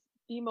today he's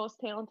the most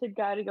talented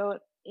guy to go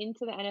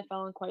into the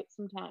NFL in quite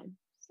some time.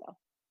 So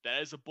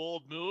that is a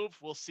bold move.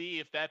 We'll see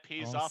if that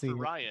pays off for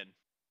Ryan.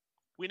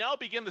 We now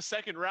begin the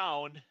second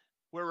round,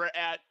 where we're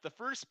at the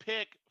first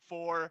pick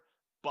for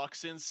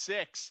Bucks in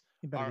 6,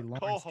 our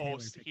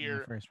co-host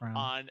here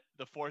on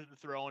the Fourth of the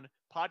Throne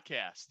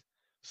podcast.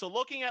 So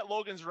looking at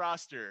Logan's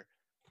roster,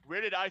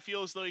 where did I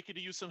feel as though he could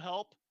use some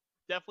help?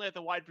 Definitely at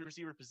the wide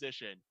receiver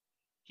position.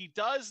 He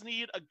does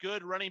need a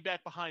good running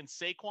back behind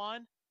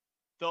Saquon,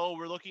 though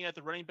we're looking at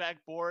the running back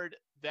board,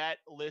 that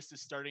list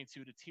is starting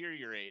to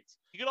deteriorate.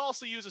 You could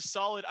also use a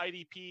solid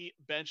IDP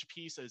bench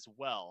piece as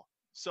well.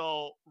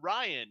 So,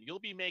 Ryan, you'll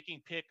be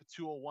making pick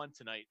 201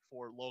 tonight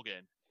for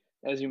Logan.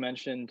 As you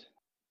mentioned,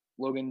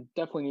 Logan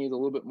definitely needs a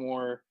little bit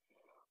more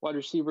wide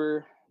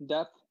receiver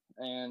depth.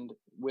 And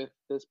with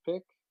this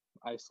pick,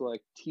 I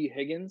select T.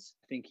 Higgins.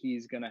 I think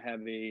he's going to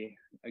have a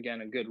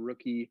good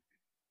rookie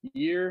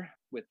year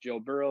with Joe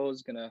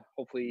Burrow's going to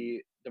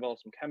hopefully develop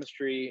some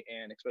chemistry,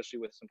 and especially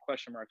with some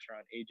question marks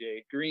around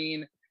AJ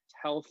Green, his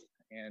health,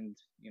 and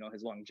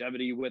his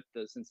longevity with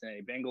the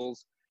Cincinnati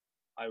Bengals.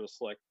 I will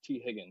select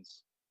T.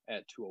 Higgins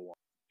at 201.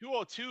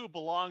 202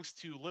 belongs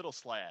to Little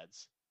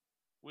Slads.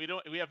 We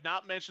have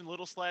not mentioned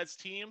Little Slad's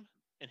team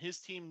and his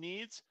team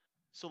needs,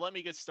 so let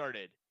me get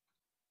started.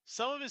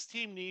 Some of his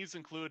team needs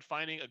include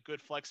finding a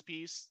good flex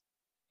piece,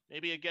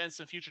 maybe again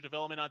some future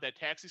development on that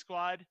taxi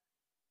squad,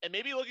 and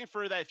maybe looking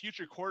for that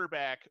future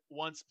quarterback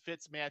once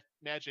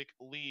Fitzmagic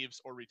leaves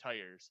or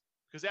retires.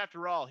 Because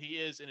after all, he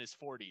is in his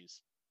 40s.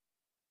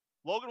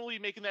 Logan will be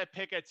making that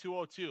pick at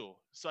 202,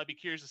 so I'd be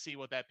curious to see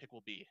what that pick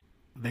will be.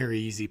 Very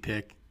easy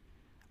pick.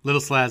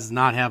 Little Slad does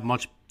not have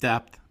much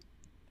depth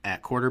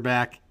at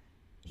quarterback.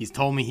 He's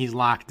told me he's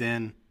locked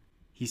in.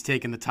 He's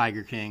taken the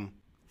Tiger King.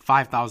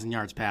 5,000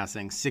 yards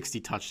passing, 60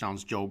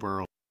 touchdowns, Joe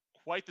Burrow.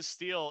 Quite the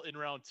steal in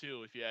round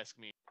 2, if you ask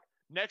me.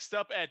 Next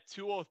up at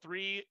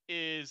 203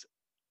 is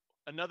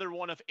another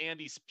one of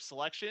Andy's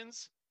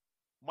selections.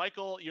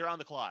 Michael, you're on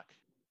the clock.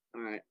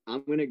 All right,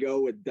 I'm gonna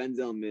go with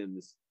Denzel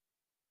Mims.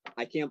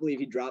 I can't believe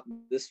he dropped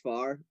this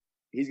far.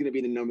 He's gonna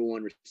be the number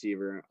one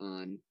receiver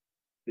on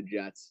the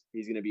Jets.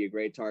 He's gonna be a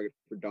great target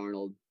for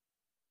Darnold.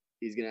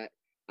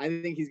 I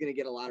think he's gonna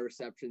get a lot of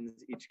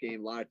receptions each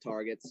game, a lot of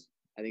targets.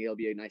 I think it'll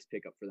be a nice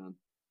pickup for them.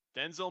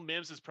 Denzel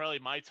Mims is probably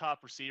my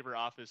top receiver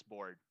off this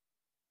board,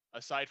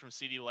 aside from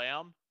CeeDee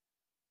Lamb,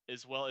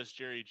 as well as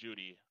Jerry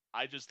Jeudy.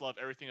 I just love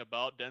everything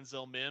about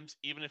Denzel Mims,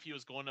 even if he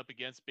was going up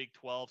against Big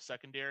 12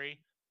 secondary.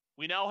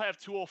 We now have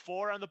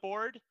 204 on the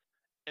board,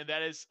 and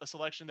that is a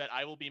selection that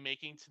I will be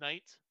making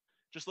tonight.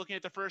 Just looking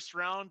at the first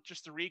round,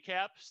 just to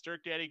recap,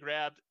 Stirk Daddy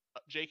grabbed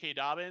J.K.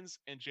 Dobbins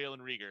and Jalen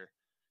Rieger.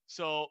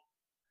 So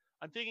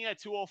I'm thinking at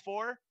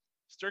 204,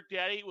 Stirk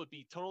Daddy would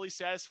be totally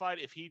satisfied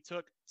if he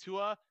took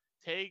Tua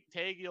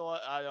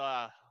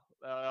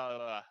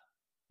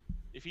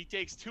if he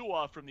takes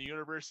Tua from the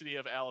University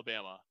of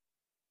Alabama.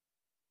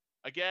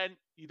 Again,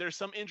 there's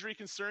some injury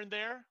concern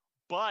there,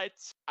 but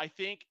I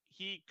think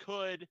he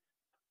could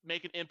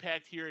make an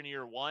impact here in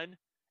year one.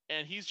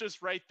 And he's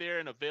just right there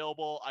and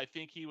available. I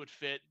think he would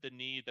fit the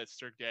need that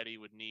Stirk Daddy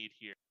would need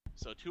here.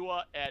 So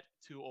Tua at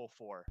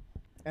 204.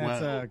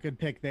 That's a good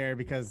pick there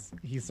because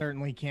he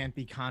certainly can't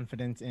be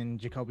confident in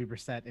Jacoby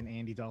Brissett and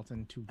Andy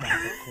Dalton, two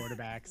backup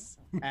quarterbacks,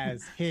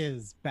 as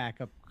his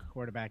backup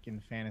quarterback in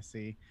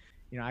fantasy.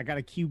 You know, I got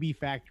a QB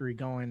factory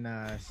going,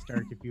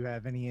 Stark, if you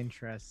have any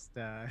interest.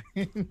 But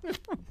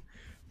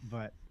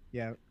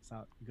yeah, it's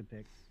a good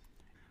pick.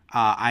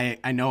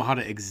 I know how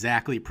to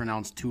exactly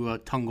pronounce Tua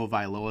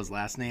Tagovailoa's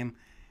last name,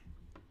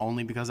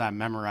 only because I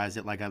memorized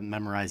it like I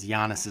memorized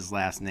Giannis's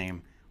last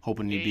name,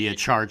 hoping he'd be a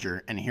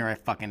Charger, and here I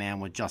fucking am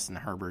with Justin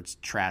Herbert's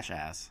trash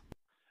ass.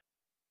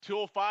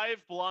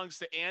 205 belongs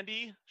to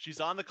Andy. She's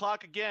on the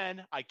clock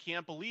again. I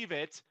can't believe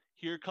it.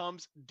 Here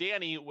comes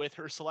Danny with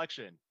her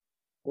selection.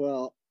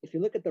 Well, if you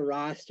look at the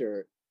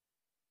roster,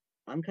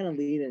 I'm kind of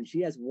leaning.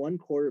 She has one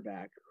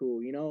quarterback who,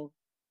 you know,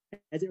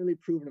 hasn't really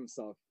proven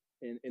himself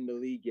in the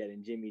league yet,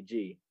 in Jimmy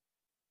G.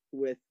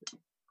 With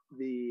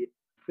the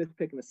 5th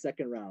pick in the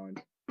 2nd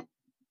round,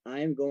 I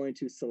am going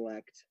to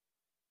select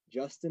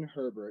Justin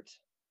Herbert.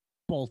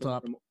 Bolt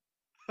up.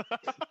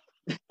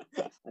 I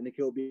think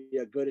he'll be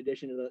a good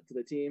addition to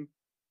the team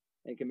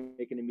and can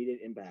make an immediate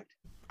impact.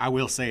 I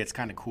will say it's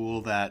kind of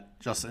cool that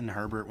Justin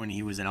Herbert, when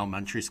he was in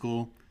elementary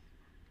school,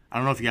 I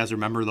don't know if you guys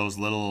remember those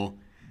little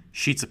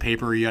sheets of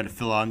paper you had to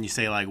fill out and you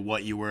say like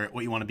what you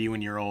want to be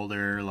when you're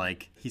older.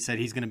 Like he said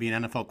he's going to be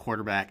an NFL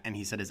quarterback, and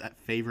he said his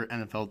favorite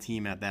NFL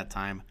team at that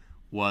time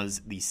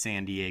was the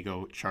San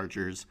Diego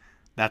Chargers.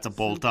 That's a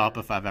bolt up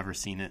if I've ever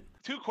seen it.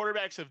 2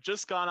 quarterbacks have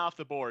just gone off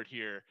the board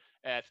here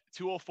at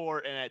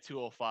 204 and at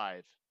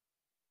 205.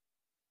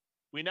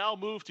 We now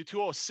move to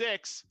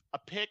 206, a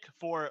pick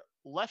for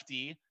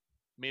lefty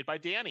made by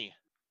Danny.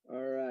 All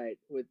right.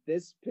 With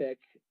this pick,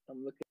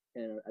 I'm looking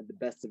at the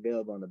best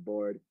available on the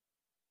board,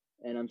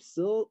 and I'm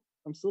still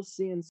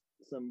seeing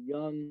some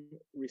young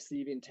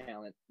receiving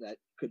talent that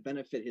could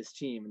benefit his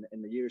team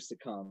in the years to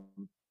come.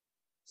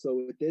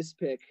 So with this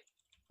pick,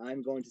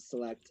 I'm going to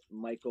select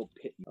Michael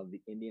Pittman of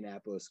the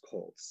Indianapolis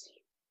Colts.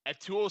 At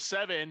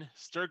 207,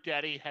 Stirk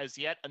Daddy has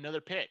yet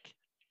another pick.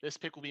 This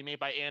pick will be made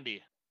by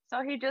Andy.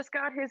 So he just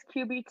got his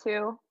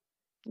QB2.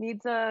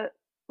 Needs a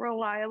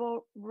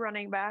reliable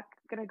running back.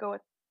 Gonna go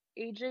with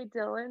AJ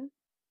Dillon.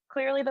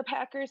 Clearly the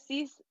Packers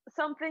see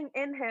something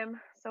in him,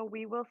 so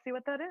we will see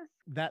what that is.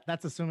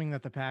 That's assuming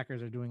that the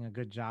Packers are doing a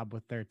good job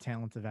with their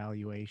talent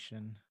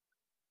evaluation.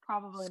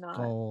 Probably not.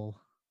 Skull.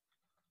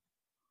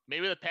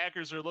 Maybe the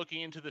Packers are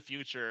looking into the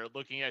future,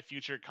 looking at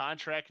future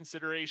contract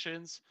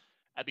considerations.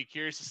 I'd be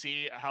curious to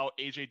see how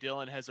AJ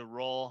Dillon has a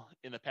role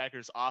in the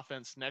Packers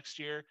offense next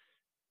year.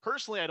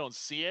 Personally, I don't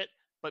see it,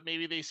 but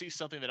maybe they see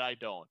something that I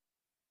don't.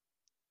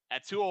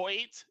 At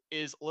 208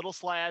 is Little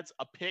Slads,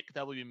 a pick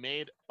that will be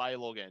made by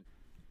Logan.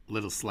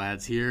 Little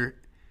Slads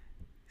here.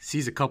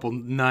 Sees a couple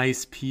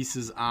nice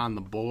pieces on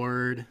the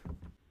board.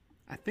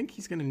 I think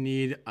he's going to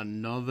need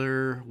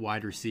another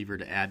wide receiver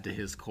to add to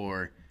his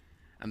core.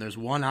 And there's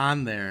one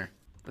on there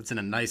that's in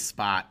a nice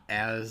spot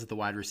as the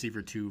wide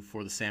receiver 2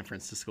 for the San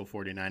Francisco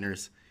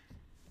 49ers.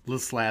 Little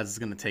Slads is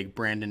going to take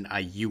Brandon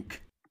Ayuk.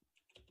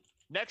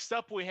 Next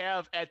up, we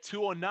have at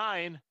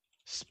 209,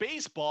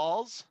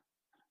 Spaceballs.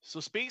 So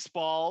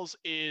Spaceballs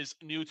is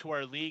new to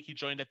our league. He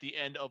joined at the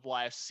end of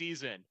last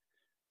season.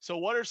 So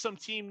what are some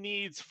team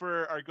needs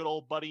for our good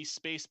old buddy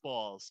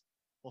Spaceballs?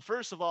 Well,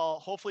 first of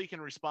all, hopefully he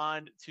can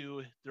respond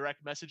to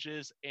direct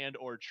messages and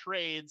or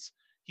trades.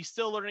 He's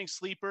still learning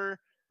Sleeper.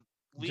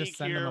 League just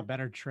send here, him a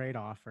better trade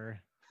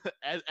offer.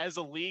 as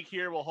a league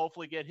here, we'll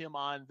hopefully get him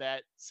on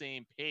that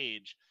same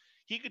page.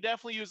 He could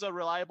definitely use a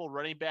reliable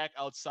running back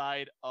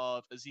outside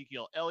of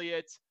Ezekiel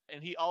Elliott,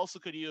 and he also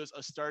could use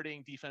a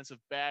starting defensive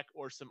back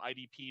or some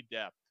IDP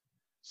depth.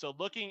 So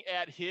looking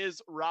at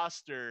his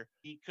roster,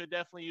 he could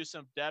definitely use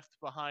some depth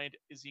behind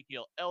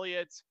Ezekiel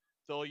Elliott,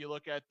 though you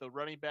look at the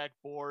running back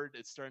board,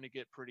 it's starting to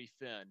get pretty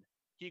thin.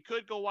 He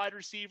could go wide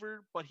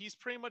receiver, but he's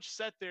pretty much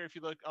set there if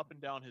you look up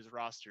and down his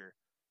roster.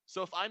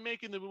 So if I'm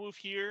making the move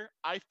here,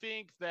 I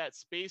think that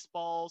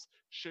Spaceballs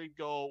should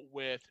go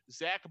with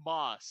Zach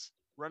Moss,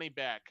 running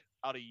back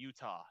out of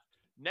Utah.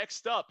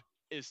 Next up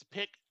is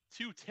pick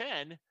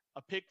 210,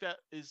 a pick that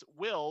is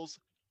Will's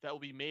that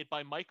will be made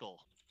by Michael.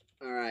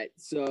 All right.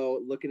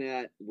 So looking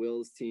at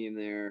Will's team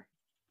there,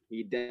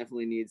 he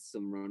definitely needs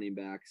some running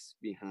backs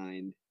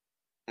behind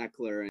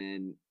Eckler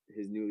and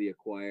his newly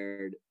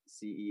acquired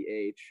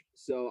CEH.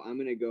 So I'm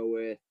going to go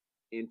with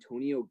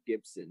Antonio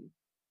Gibson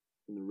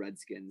from the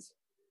Redskins.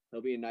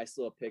 He'll be a nice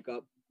little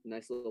pickup,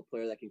 nice little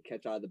player that can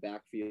catch out of the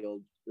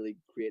backfield, really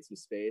create some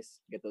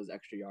space, get those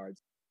extra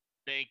yards.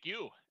 Thank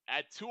you.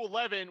 At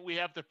 211, we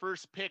have the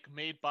first pick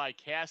made by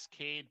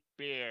Cascade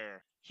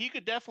Bear. He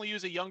could definitely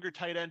use a younger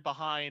tight end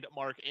behind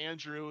Mark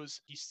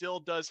Andrews. He still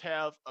does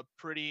have a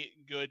pretty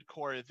good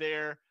core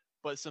there,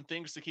 but some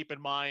things to keep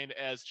in mind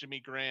as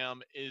Jimmy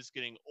Graham is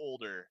getting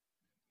older.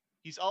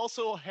 He's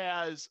also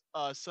has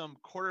some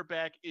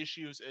quarterback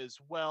issues as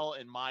well,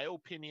 in my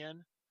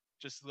opinion,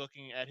 just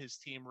looking at his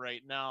team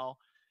right now.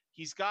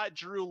 He's got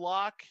Drew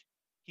Lock.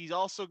 He's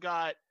also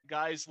got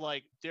guys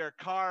like Derek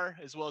Carr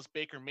as well as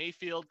Baker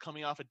Mayfield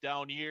coming off of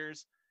down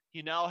years.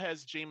 He now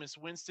has Jameis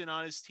Winston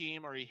on his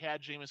team, or he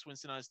had Jameis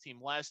Winston on his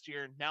team last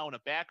year, now in a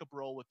backup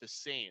role with the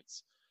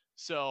Saints.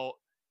 So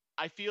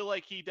I feel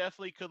like he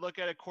definitely could look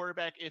at a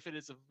quarterback if it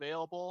is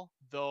available,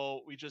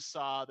 though we just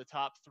saw the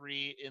top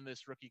three in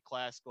this rookie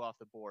class go off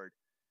the board.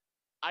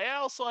 I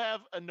also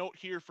have a note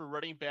here for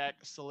running back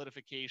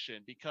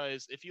solidification,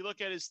 because if you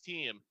look at his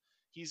team,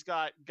 he's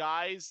got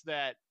guys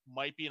that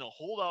might be in a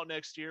holdout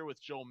next year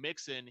with Joe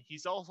Mixon.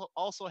 He's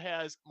also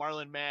has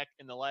Marlon Mack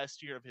in the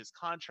last year of his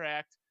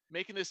contract.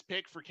 Making this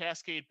pick for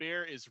Cascade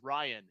Bear is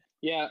Ryan.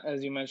 Yeah,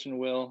 as you mentioned,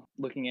 Will,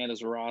 looking at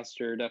his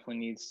roster, definitely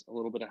needs a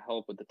little bit of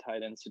help with the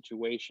tight end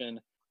situation.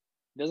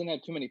 He doesn't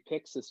have too many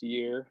picks this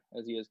year,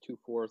 as he has 2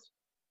 fourths.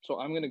 So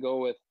I'm going to go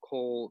with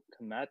Cole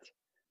Kmet.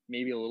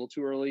 Maybe a little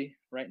too early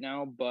right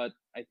now, but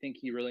I think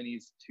he really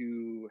needs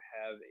to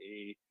have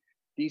a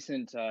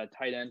decent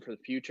tight end for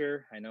the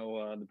future. I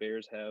know the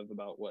Bears have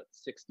about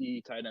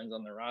 60 tight ends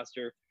on their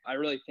roster. I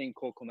really think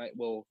Cole Kmet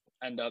will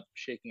end up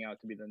shaking out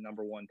to be the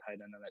number 1 tight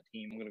end on that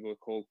team. I'm going to go with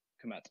Cole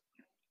Kmet.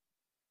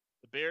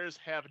 The Bears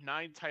have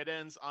 9 tight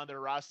ends on their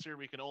roster.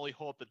 We can only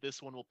hope that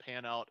this one will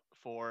pan out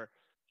for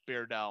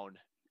Bear Down.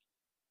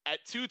 At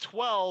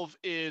 212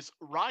 is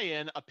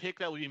Ryan, a pick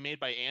that will be made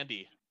by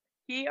Andy.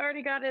 He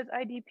already got his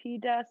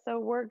IDP death, so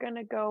we're going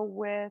to go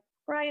with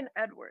Ryan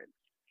Edwards.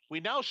 We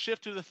now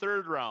shift to the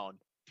third round.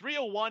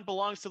 301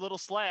 belongs to Little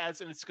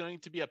Slads, and it's going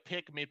to be a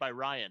pick made by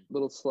Ryan.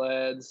 Little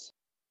Slads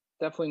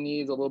definitely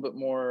needs a little bit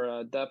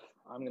more depth.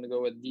 I'm going to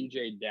go with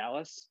DJ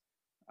Dallas,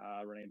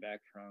 running back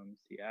from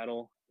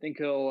Seattle. I think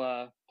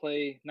he'll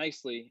play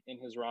nicely in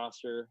his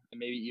roster and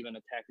maybe even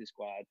attack the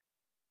squad.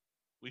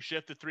 We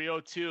shift to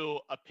 302,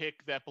 a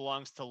pick that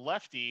belongs to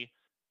Lefty,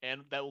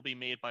 and that will be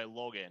made by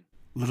Logan.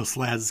 Little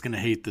Slads is going to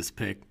hate this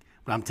pick,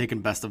 but I'm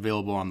taking best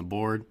available on the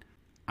board.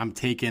 I'm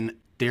taking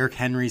Derrick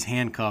Henry's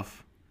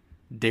handcuff,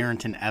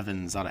 Darrington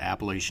Evans out of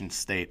Appalachian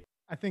State.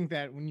 I think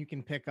that when you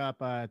can pick up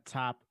a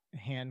top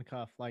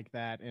handcuff like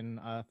that in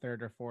a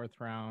third or fourth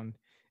round,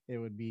 it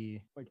would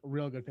be like a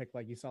real good pick.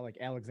 Like you saw, like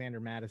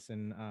Alexander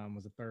Madison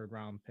was a third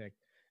round pick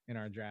in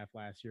our draft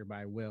last year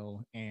by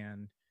Will,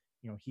 and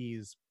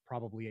he's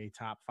probably a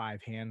top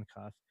 5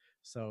 handcuff.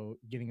 So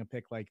getting a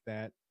pick like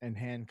that and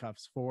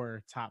handcuffs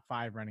for top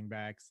 5 running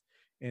backs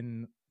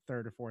in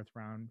third or fourth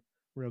round,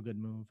 real good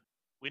move.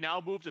 We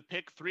now move to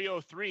pick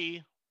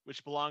 303,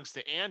 which belongs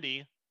to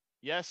Andy.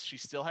 Yes, she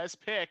still has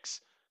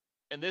picks.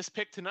 And this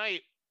pick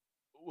tonight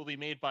will be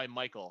made by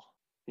Michael.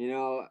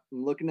 I'm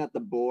looking at the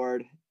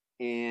board,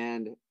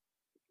 and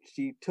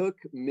she took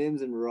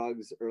Mims and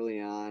Ruggs early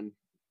on.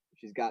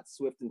 She's got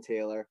Swift and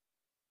Taylor.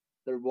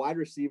 They're wide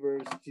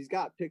receivers. She's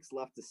got picks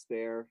left to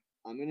spare.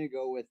 I'm going to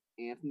go with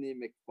Anthony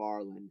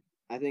McFarland.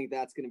 I think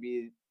that's going to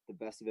be the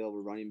best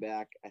available running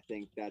back. I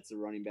think that's a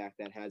running back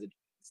that has a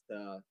chance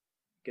to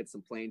get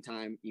some playing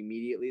time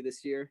immediately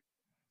this year.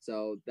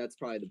 So that's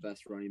probably the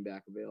best running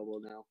back available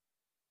now.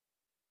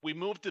 We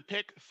move to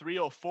pick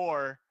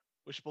 304,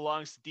 which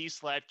belongs to D.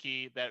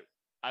 Slatke, that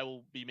I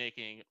will be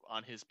making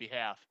on his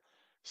behalf.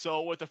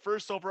 So with the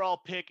first overall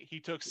pick, he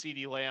took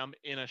CeeDee Lamb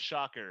in a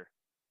shocker.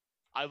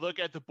 I look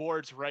at the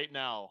boards right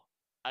now.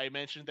 I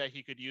mentioned that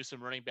he could use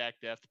some running back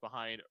depth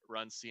behind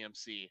Run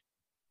CMC.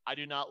 I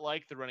do not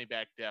like the running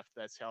back depth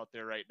that's out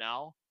there right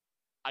now.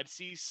 I'd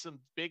see some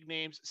big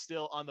names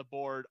still on the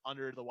board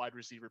under the wide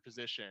receiver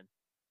position.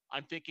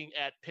 I'm thinking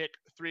at pick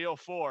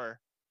 304,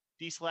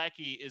 D.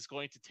 Slatke is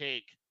going to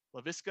take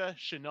Laviska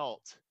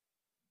Shenault,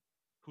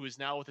 who is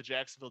now with the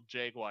Jacksonville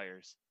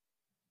Jaguars.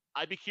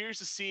 I'd be curious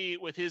to see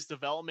with his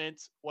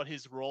development what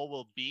his role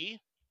will be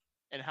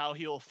and how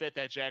he will fit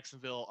that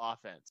Jacksonville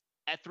offense.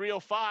 At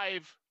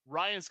 305,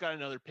 Ryan's got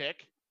another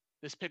pick.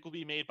 This pick will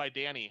be made by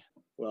Danny.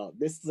 Well,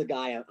 this is a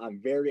guy I'm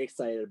very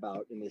excited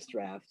about in this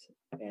draft,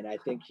 and I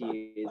think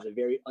he is a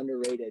very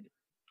underrated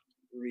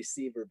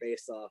receiver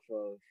based off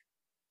of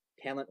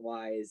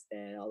talent-wise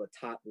and all the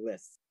top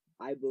lists.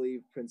 I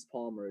believe Prince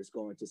Palmer is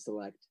going to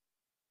select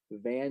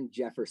Van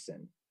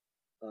Jefferson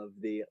of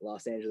the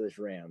Los Angeles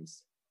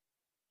Rams.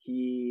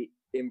 He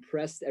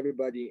impressed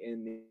everybody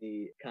in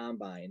the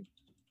combine.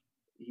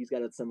 He's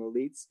got some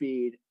elite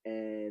speed,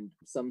 and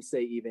some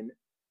say even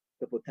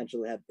the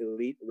potential to have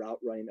elite route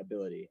running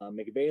ability.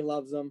 McVay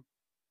loves him.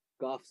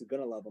 Goff's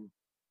going to love him.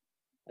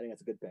 I think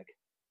that's a good pick.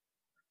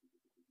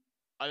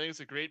 I think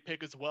it's a great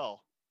pick as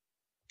well.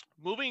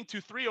 Moving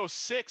to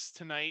 306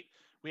 tonight,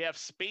 we have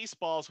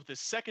Spaceballs with his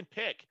second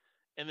pick,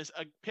 and this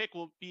pick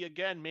will be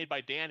again made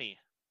by Danny.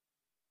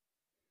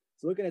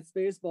 So looking at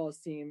Spaceball's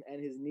team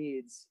and his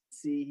needs,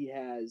 see he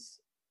has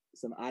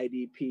some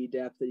IDP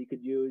depth that he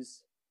could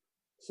use.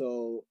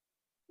 So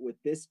with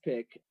this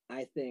pick,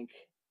 I think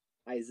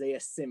Isaiah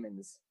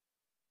Simmons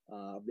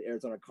of the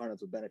Arizona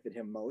Cardinals would benefit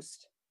him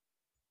most.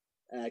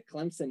 At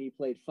Clemson, he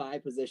played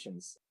 5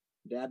 positions.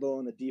 Dabo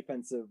and the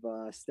defensive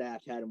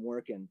staff had him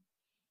working.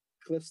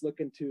 Cliff's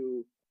looking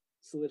to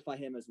solidify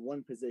him as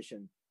one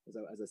position,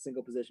 as a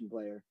single position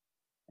player.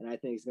 And I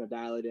think he's going to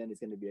dial it in. He's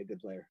going to be a good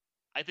player.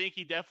 I think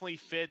he definitely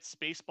fits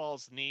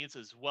Baseball's needs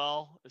as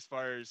well as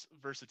far as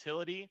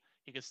versatility.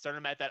 He can start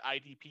him at that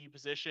IDP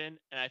position,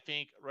 and I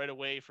think right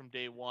away from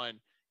day one,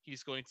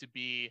 he's going to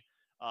be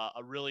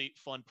a really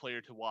fun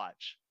player to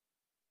watch.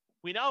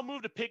 We now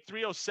move to pick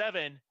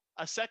 307,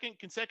 a second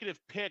consecutive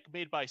pick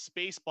made by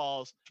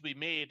Spaceballs to be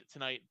made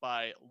tonight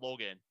by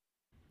Logan.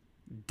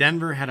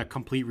 Denver had a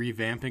complete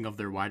revamping of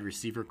their wide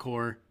receiver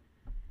core.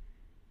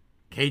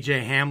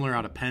 KJ Hamler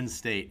out of Penn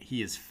State.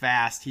 He is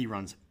fast. He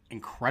runs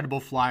incredible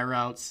fly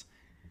routes.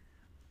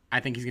 I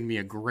think he's going to be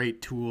a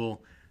great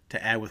tool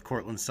to add with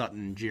Cortland Sutton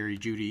and Jerry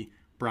Jeudy.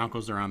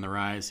 Broncos are on the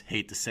rise.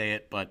 Hate to say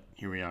it, but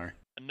here we are.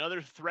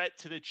 Another threat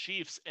to the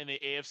Chiefs in the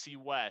AFC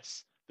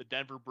West, the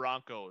Denver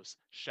Broncos.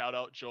 Shout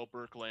out Joe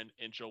Birkland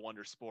and Joe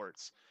Wonder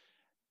Sports.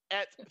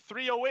 At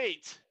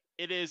 308,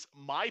 it is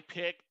my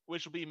pick,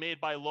 which will be made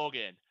by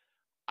Logan.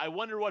 I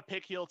wonder what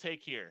pick he'll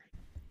take here.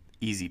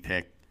 Easy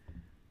pick.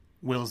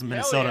 Will's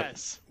Minnesota. Hell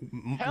yes.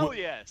 Hell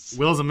yes.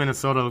 Will's a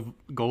Minnesota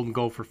Golden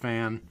Gopher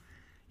fan.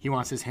 He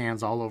wants his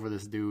hands all over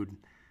this dude.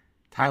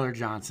 Tyler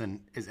Johnson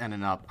is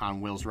ending up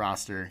on Will's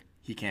roster.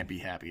 He can't be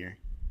happier.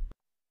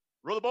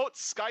 Row the boat,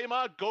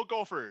 Skyma, go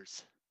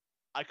Gophers.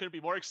 I couldn't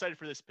be more excited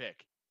for this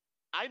pick.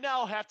 I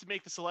now have to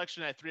make the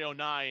selection at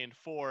 309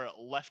 for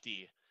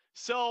Lefty.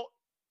 So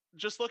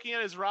just looking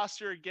at his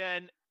roster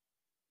again,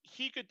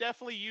 he could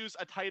definitely use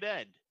a tight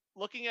end.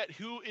 Looking at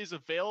who is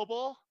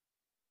available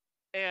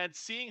and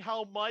seeing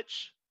how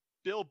much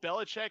Bill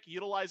Belichick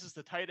utilizes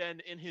the tight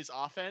end in his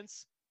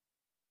offense,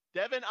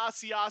 Devin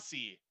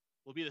Asiasi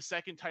will be the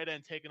second tight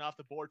end taken off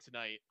the board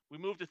tonight. We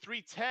move to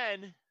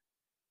 310.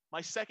 My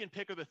second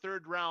pick of the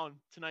third round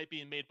tonight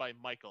being made by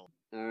Michael.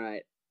 All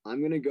right. I'm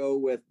going to go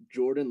with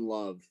Jordan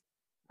Love.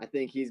 I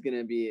think he's going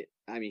to be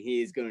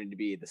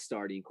the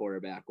starting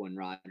quarterback when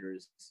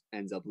Rodgers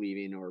ends up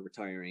leaving or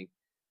retiring.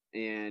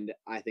 And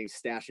I think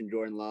stashing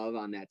Jordan Love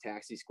on that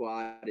taxi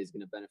squad is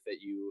going to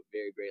benefit you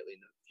very greatly in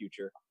the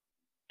future.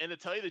 And to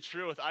tell you the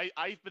truth,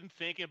 I've been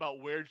thinking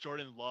about where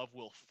Jordan Love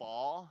will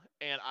fall,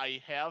 and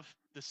I have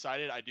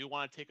decided I do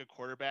want to take a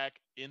quarterback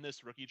in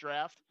this rookie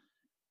draft.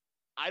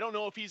 I don't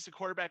know if he's the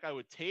quarterback I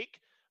would take,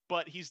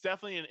 but he's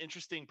definitely an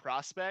interesting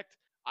prospect.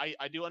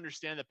 I do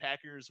understand the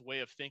Packers' way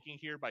of thinking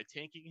here by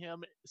tanking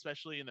him,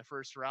 especially in the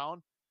first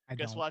round. I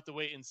guess we'll have to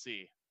wait and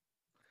see.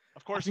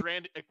 Of course,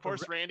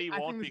 Randy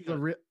won't be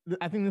good.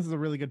 I think this is a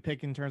really good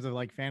pick in terms of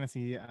like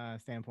fantasy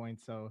standpoint.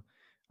 So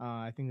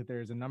I think that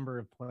there's a number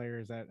of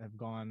players that have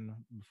gone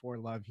before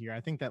Love here. I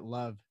think that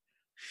Love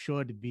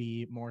should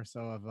be more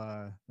so of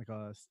a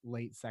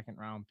late second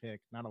round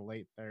pick, not a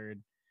late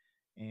third.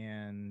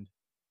 And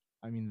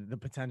I mean, the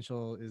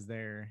potential is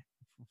there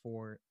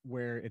for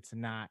where it's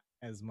not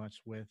as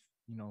much with,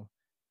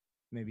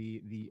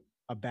 maybe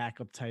a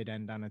backup tight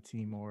end on a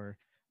team or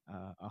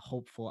a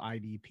hopeful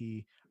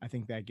IDP. I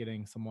think that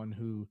getting someone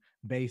who,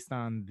 based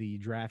on the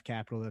draft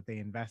capital that they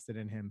invested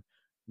in him,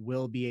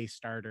 will be a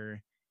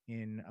starter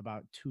in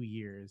about 2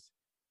 years.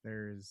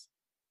 There's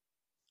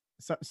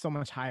so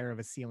much higher of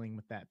a ceiling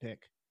with that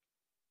pick.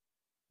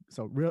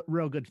 So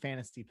real good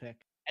fantasy pick.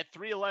 At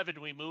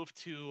 311, we move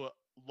to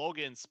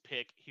Logan's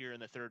pick here in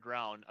the third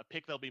round, a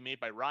pick that'll be made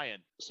by Ryan.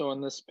 So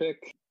in this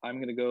pick, I'm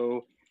going to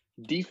go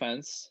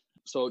defense.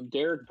 So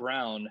Derek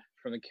Brown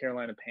from the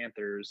Carolina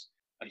Panthers,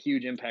 a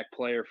huge impact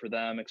player for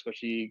them,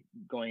 especially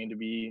going to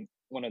be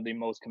one of the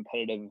most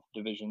competitive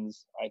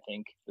divisions, I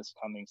think, this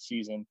coming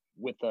season,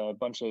 with a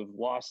bunch of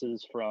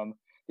losses from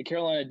the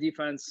Carolina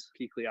defense,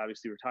 Kuechly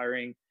obviously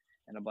retiring,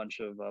 and a bunch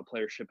of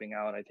players shipping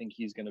out. I think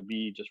he's going to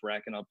be just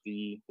racking up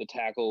the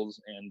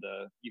tackles and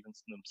even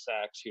some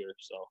sacks here.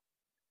 So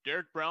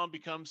Derek Brown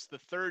becomes the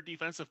third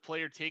defensive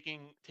player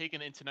taken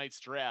in tonight's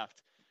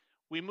draft.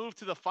 We move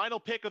to the final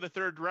pick of the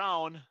third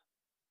round.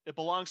 It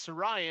belongs to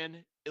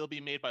Ryan. It'll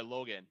be made by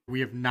Logan.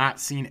 We have not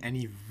seen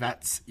any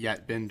vets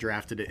yet been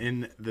drafted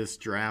in this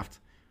draft.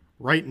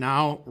 Right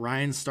now,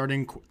 Ryan's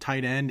starting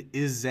tight end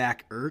is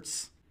Zach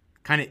Ertz.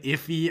 Kind of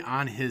iffy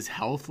on his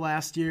health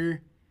last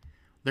year.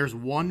 There's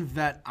one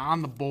vet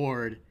on the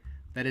board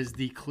that is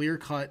the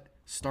clear-cut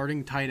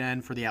starting tight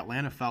end for the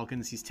Atlanta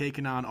Falcons. He's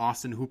taken on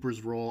Austin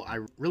Hooper's role. I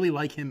really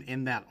like him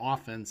in that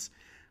offense.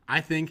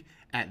 I think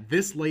at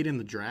this late in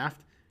the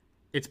draft,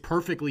 it's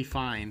perfectly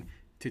fine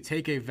to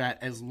take a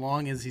vet as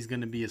long as he's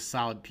going to be a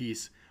solid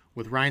piece.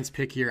 With Ryan's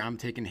pick here, I'm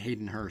taking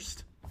Hayden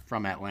Hurst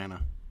from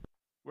Atlanta.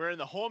 We're in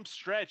the home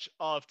stretch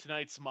of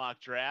tonight's mock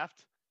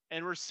draft,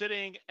 and we're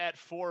sitting at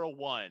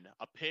 401,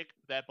 a pick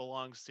that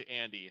belongs to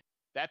Andy.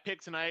 That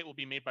pick tonight will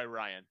be made by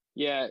Ryan.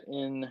 Yeah,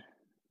 in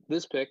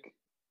this pick,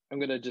 I'm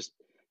going to just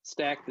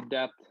stack the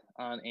depth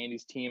on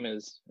Andy's team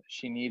as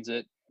she needs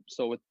it.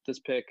 So with this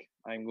pick,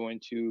 I'm going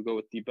to go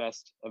with the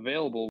best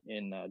available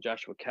in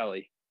Joshua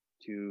Kelly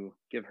to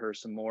give her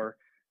some more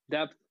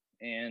depth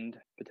and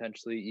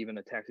potentially even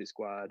a taxi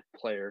squad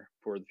player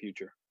for the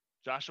future.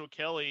 Joshua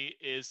Kelly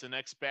is the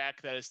next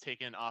back that is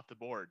taken off the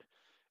board.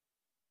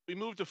 We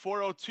move to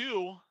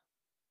 402,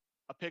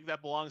 a pick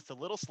that belongs to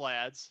Little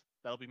Slads.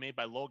 That'll be made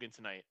by Logan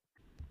tonight.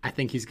 I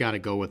think he's got to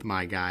go with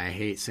my guy. I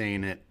hate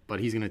saying it, but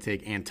he's going to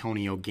take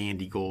Antonio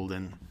Gandy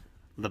Golden,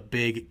 the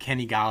big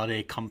Kenny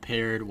Galladay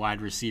compared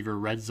wide receiver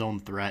red zone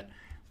threat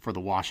for the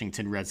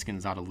Washington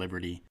Redskins out of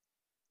Liberty.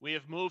 We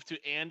have moved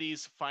to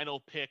Andy's final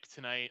pick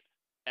tonight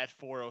at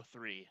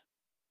 403.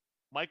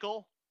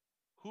 Michael,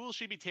 who will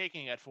she be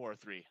taking at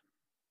 403?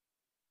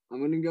 I'm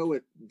going to go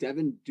with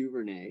Devin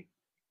Duvernay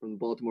from the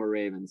Baltimore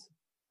Ravens.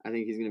 I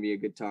think he's going to be a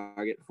good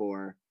target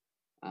for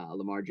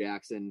Lamar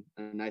Jackson,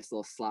 a nice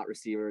little slot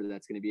receiver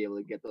that's going to be able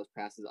to get those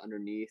passes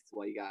underneath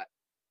while you got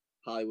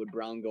Hollywood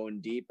Brown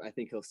going deep. I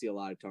think he'll see a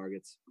lot of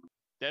targets.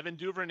 Devin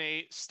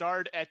Duvernay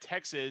starred at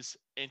Texas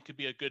and could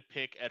be a good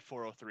pick at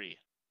 403.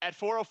 At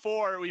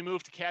 404, we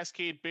move to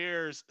Cascade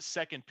Bears'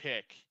 second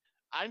pick.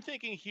 I'm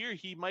thinking here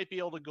he might be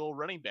able to go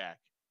running back.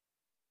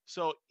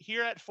 So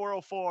here at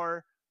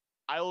 404,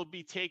 I will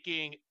be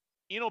taking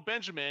Eno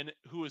Benjamin,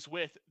 who is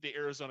with the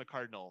Arizona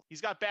Cardinal. He's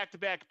got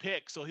back-to-back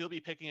picks, so he'll be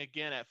picking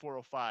again at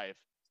 405.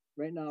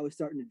 Right now, we're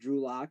starting to Drew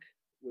Lock.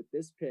 With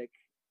this pick,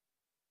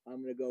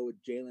 I'm going to go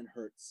with Jalen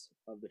Hurts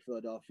of the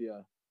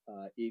Philadelphia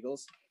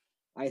Eagles.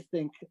 I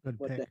think Good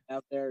what pick. they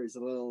have there is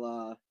a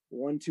little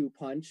 1-2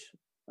 punch.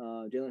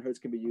 Jalen Hurts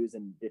can be used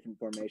in different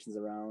formations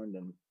around,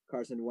 and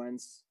Carson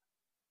Wentz,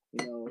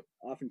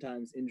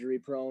 oftentimes injury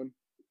prone.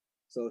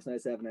 So it's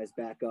nice to have a nice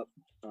backup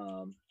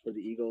for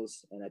the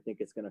Eagles, and I think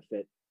it's going to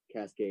fit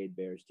Cascade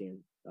Bears team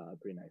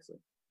pretty nicely.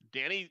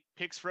 Danny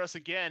picks for us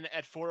again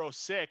at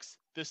 406,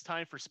 this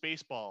time for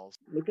Spaceballs.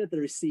 Looking at the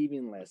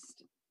receiving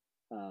list,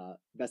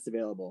 best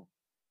available.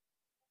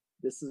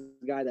 This is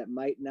a guy that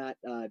might not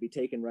be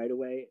taken right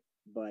away,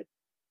 but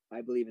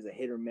I believe is a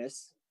hit or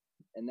miss,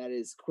 and that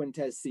is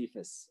Quintez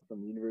Cephas from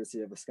the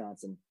University of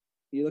Wisconsin.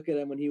 You look at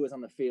him when he was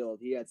on the field,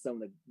 he had some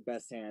of the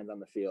best hands on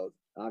the field.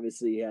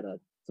 Obviously, he had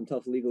some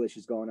tough legal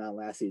issues going on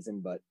last season,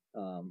 but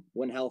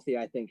when healthy,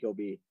 I think he'll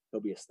be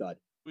a stud.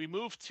 We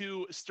move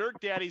to Sturk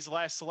Daddy's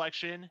last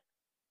selection,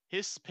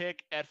 his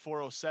pick at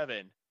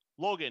 407.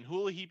 Logan, who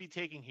will he be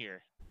taking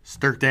here?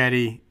 Sturk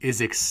Daddy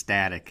is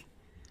ecstatic.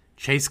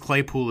 Chase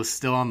Claypool is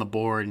still on the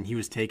board, and he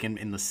was taken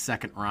in the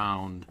second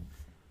round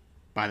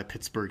by the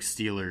Pittsburgh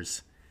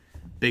Steelers.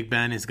 Big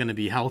Ben is going to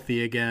be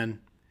healthy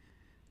again.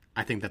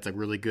 I think that's a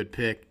really good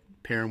pick.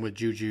 Pair him with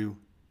Juju,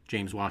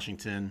 James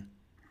Washington,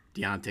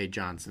 Deontay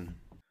Johnson.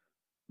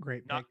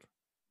 Great pick.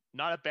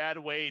 Not a bad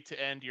way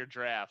to end your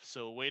draft.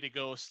 So way to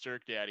go,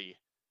 Sturk Daddy.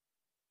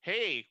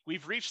 Hey,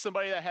 we've reached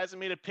somebody that hasn't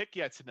made a pick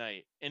yet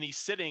tonight, and he's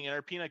sitting in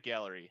our peanut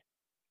gallery.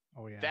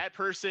 Oh, yeah. That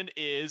person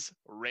is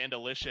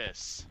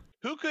Randalicious.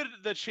 Who could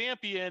the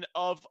champion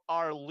of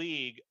our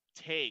league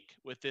take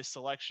with this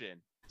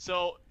selection?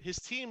 So his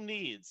team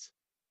needs.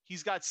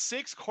 He's got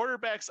 6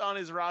 quarterbacks on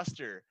his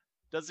roster.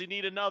 Does he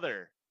need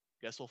another?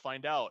 Guess we'll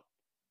find out.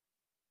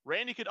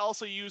 Randy could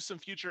also use some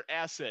future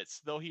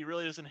assets, though he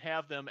really doesn't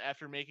have them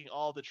after making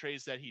all the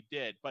trades that he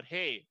did. But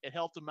hey, it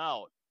helped him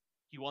out.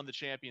 He won the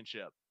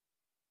championship.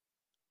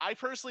 I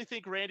personally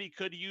think Randy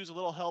could use a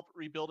little help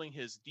rebuilding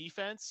his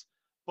defense,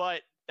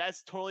 but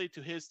that's totally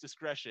to his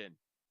discretion.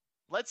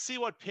 Let's see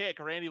what pick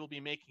Randy will be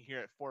making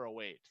here at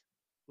 408.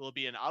 Will it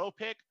be an auto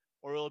pick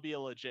or will it be a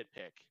legit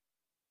pick?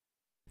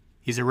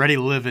 He's already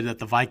livid that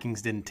the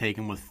Vikings didn't take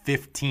him with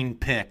 15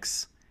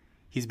 picks.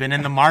 He's been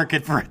in the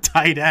market for a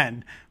tight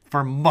end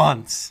for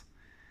months.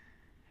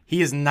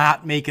 He is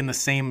not making the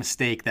same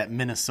mistake that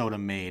Minnesota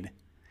made.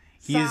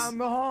 Sound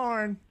the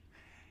horn.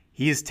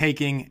 He is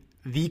taking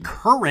the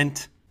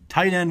current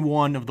tight end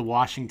 1 of the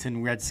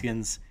Washington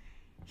Redskins.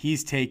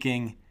 He's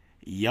taking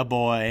ya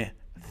boy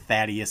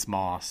Thaddeus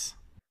Moss.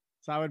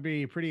 So I would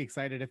be pretty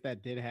excited if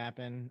that did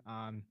happen.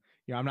 I'm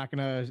not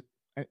gonna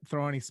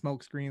throw any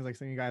smoke screens like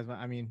some of you guys.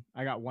 I mean,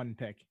 I got one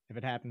pick. If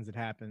it happens, it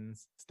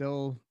happens.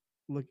 Still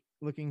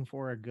looking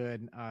for a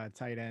good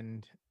tight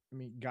end. I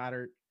mean,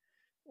 Goddard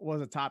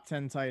was a top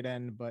 10 tight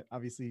end, but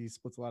obviously he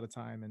splits a lot of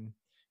time, and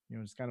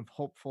just kind of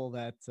hopeful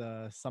that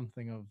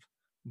something of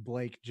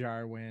Blake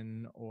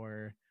Jarwin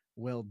or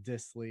Will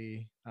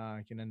Dissly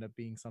can end up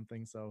being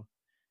something. So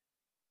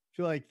I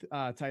feel like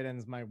tight end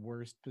is my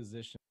worst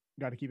position.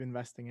 Got to keep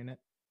investing in it.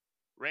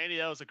 Randy,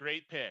 that was a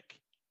great pick.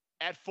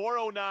 At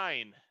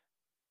 409,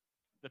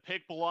 the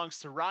pick belongs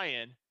to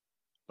Ryan,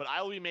 but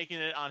I will be making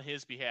it on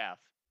his behalf.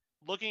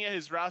 Looking at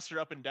his roster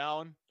up and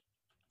down,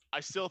 I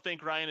still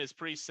think Ryan is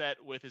pretty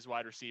set with his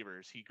wide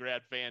receivers. He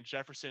grabbed Van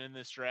Jefferson in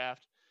this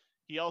draft.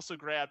 He also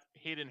grabbed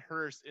Hayden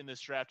Hurst in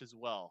this draft as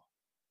well.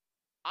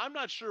 I'm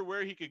not sure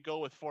where he could go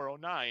with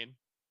 409,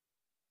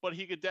 but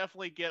he could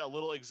definitely get a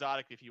little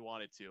exotic if he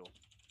wanted to.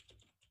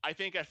 I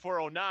think at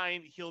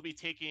 409, he'll be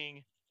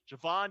taking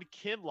Javon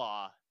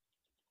Kinlaw,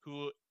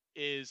 who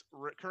is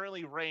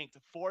currently ranked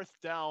 4th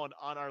down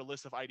on our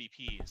list of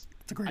IDPs.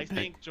 It's a great pick. I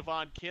think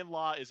Javon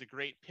Kinlaw is a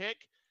great pick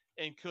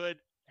and could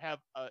have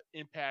an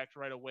impact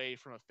right away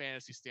from a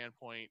fantasy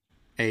standpoint.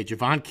 Hey,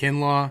 Javon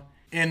Kinlaw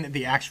in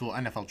the actual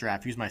NFL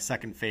draft, he's my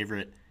second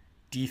favorite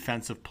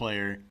defensive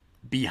player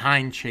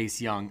behind Chase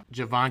Young.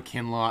 Javon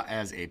Kinlaw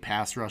as a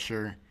pass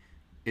rusher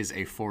is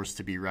a force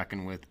to be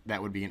reckoned with.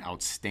 That would be an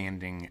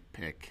outstanding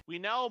pick. We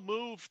now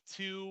move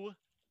to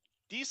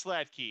D.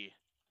 Slatke,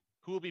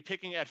 who will be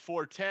picking at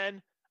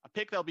 410, a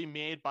pick that will be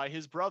made by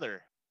his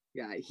brother.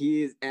 Yeah,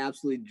 he is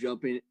absolutely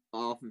jumping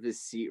off of his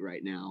seat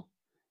right now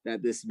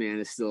that this man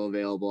is still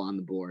available on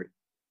the board.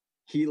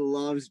 He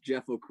loves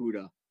Jeff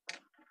Okudah.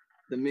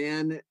 The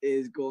man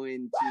is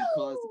going to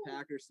cause the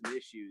Packers some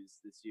issues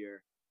this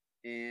year,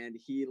 and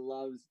he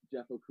loves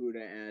Jeff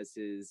Okudah as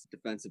his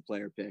defensive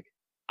player pick.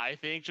 I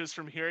think just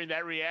from hearing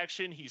that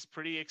reaction, he's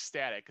pretty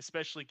ecstatic,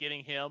 especially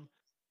getting him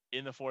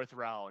in the 4th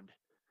round.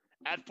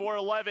 At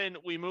 411,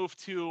 we move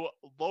to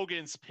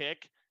Logan's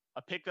pick,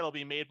 a pick that'll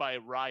be made by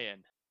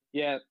Ryan.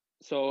 Yeah,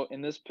 so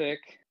in this pick,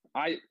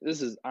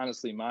 this is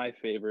honestly my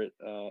favorite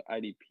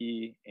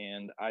IDP,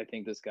 and I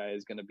think this guy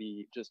is going to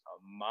be just a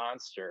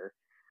monster.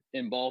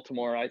 In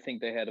Baltimore, I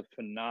think they had a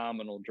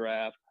phenomenal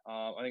draft.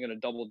 I'm going to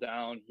double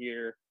down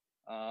here.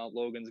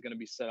 Logan's going to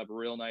be set up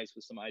real nice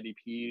with some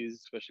IDPs,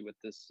 especially with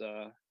this.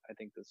 I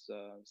think this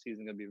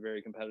season going to be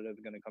very competitive,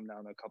 going to come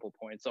down to a couple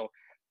points. So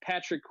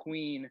Patrick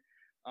Queen,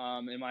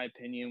 in my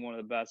opinion, one of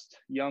the best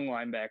young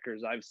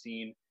linebackers I've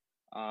seen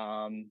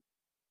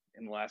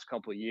in the last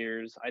couple of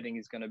years. I think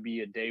he's going to be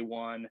a day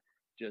one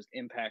just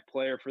impact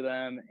player for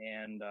them,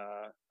 and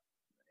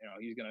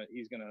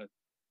he's gonna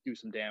do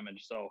some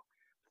damage. So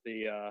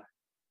the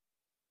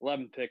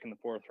 11th pick in the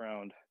 4th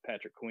round,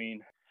 Patrick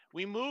Queen.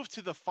 We move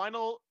to the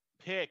final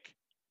pick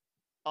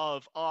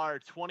of our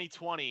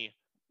 2020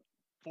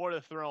 For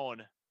the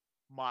Throne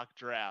mock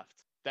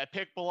draft. That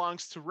pick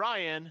belongs to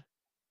Ryan.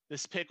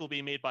 This pick will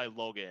be made by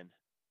Logan.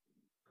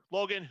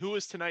 Logan, who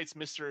is tonight's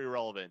Mr.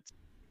 Irrelevant?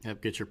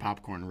 Yep, get your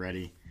popcorn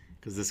ready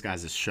because this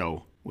guy's a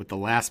show. With the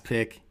last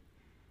pick,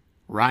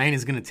 Ryan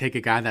is going to take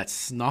a guy that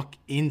snuck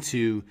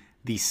into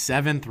the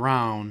 7th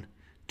round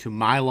to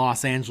my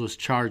Los Angeles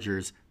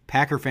Chargers.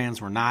 Packer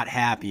fans were not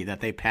happy that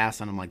they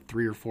passed on him like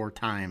 3 or 4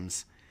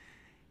 times.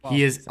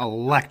 He is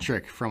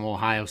electric from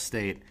Ohio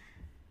State.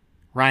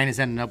 Ryan is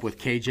ending up with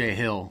KJ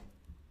Hill,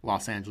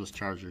 Los Angeles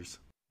Chargers.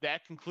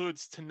 That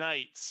concludes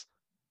tonight's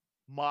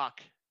mock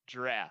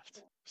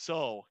draft.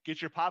 So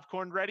get your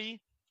popcorn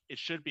ready. It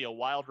should be a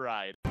wild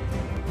ride.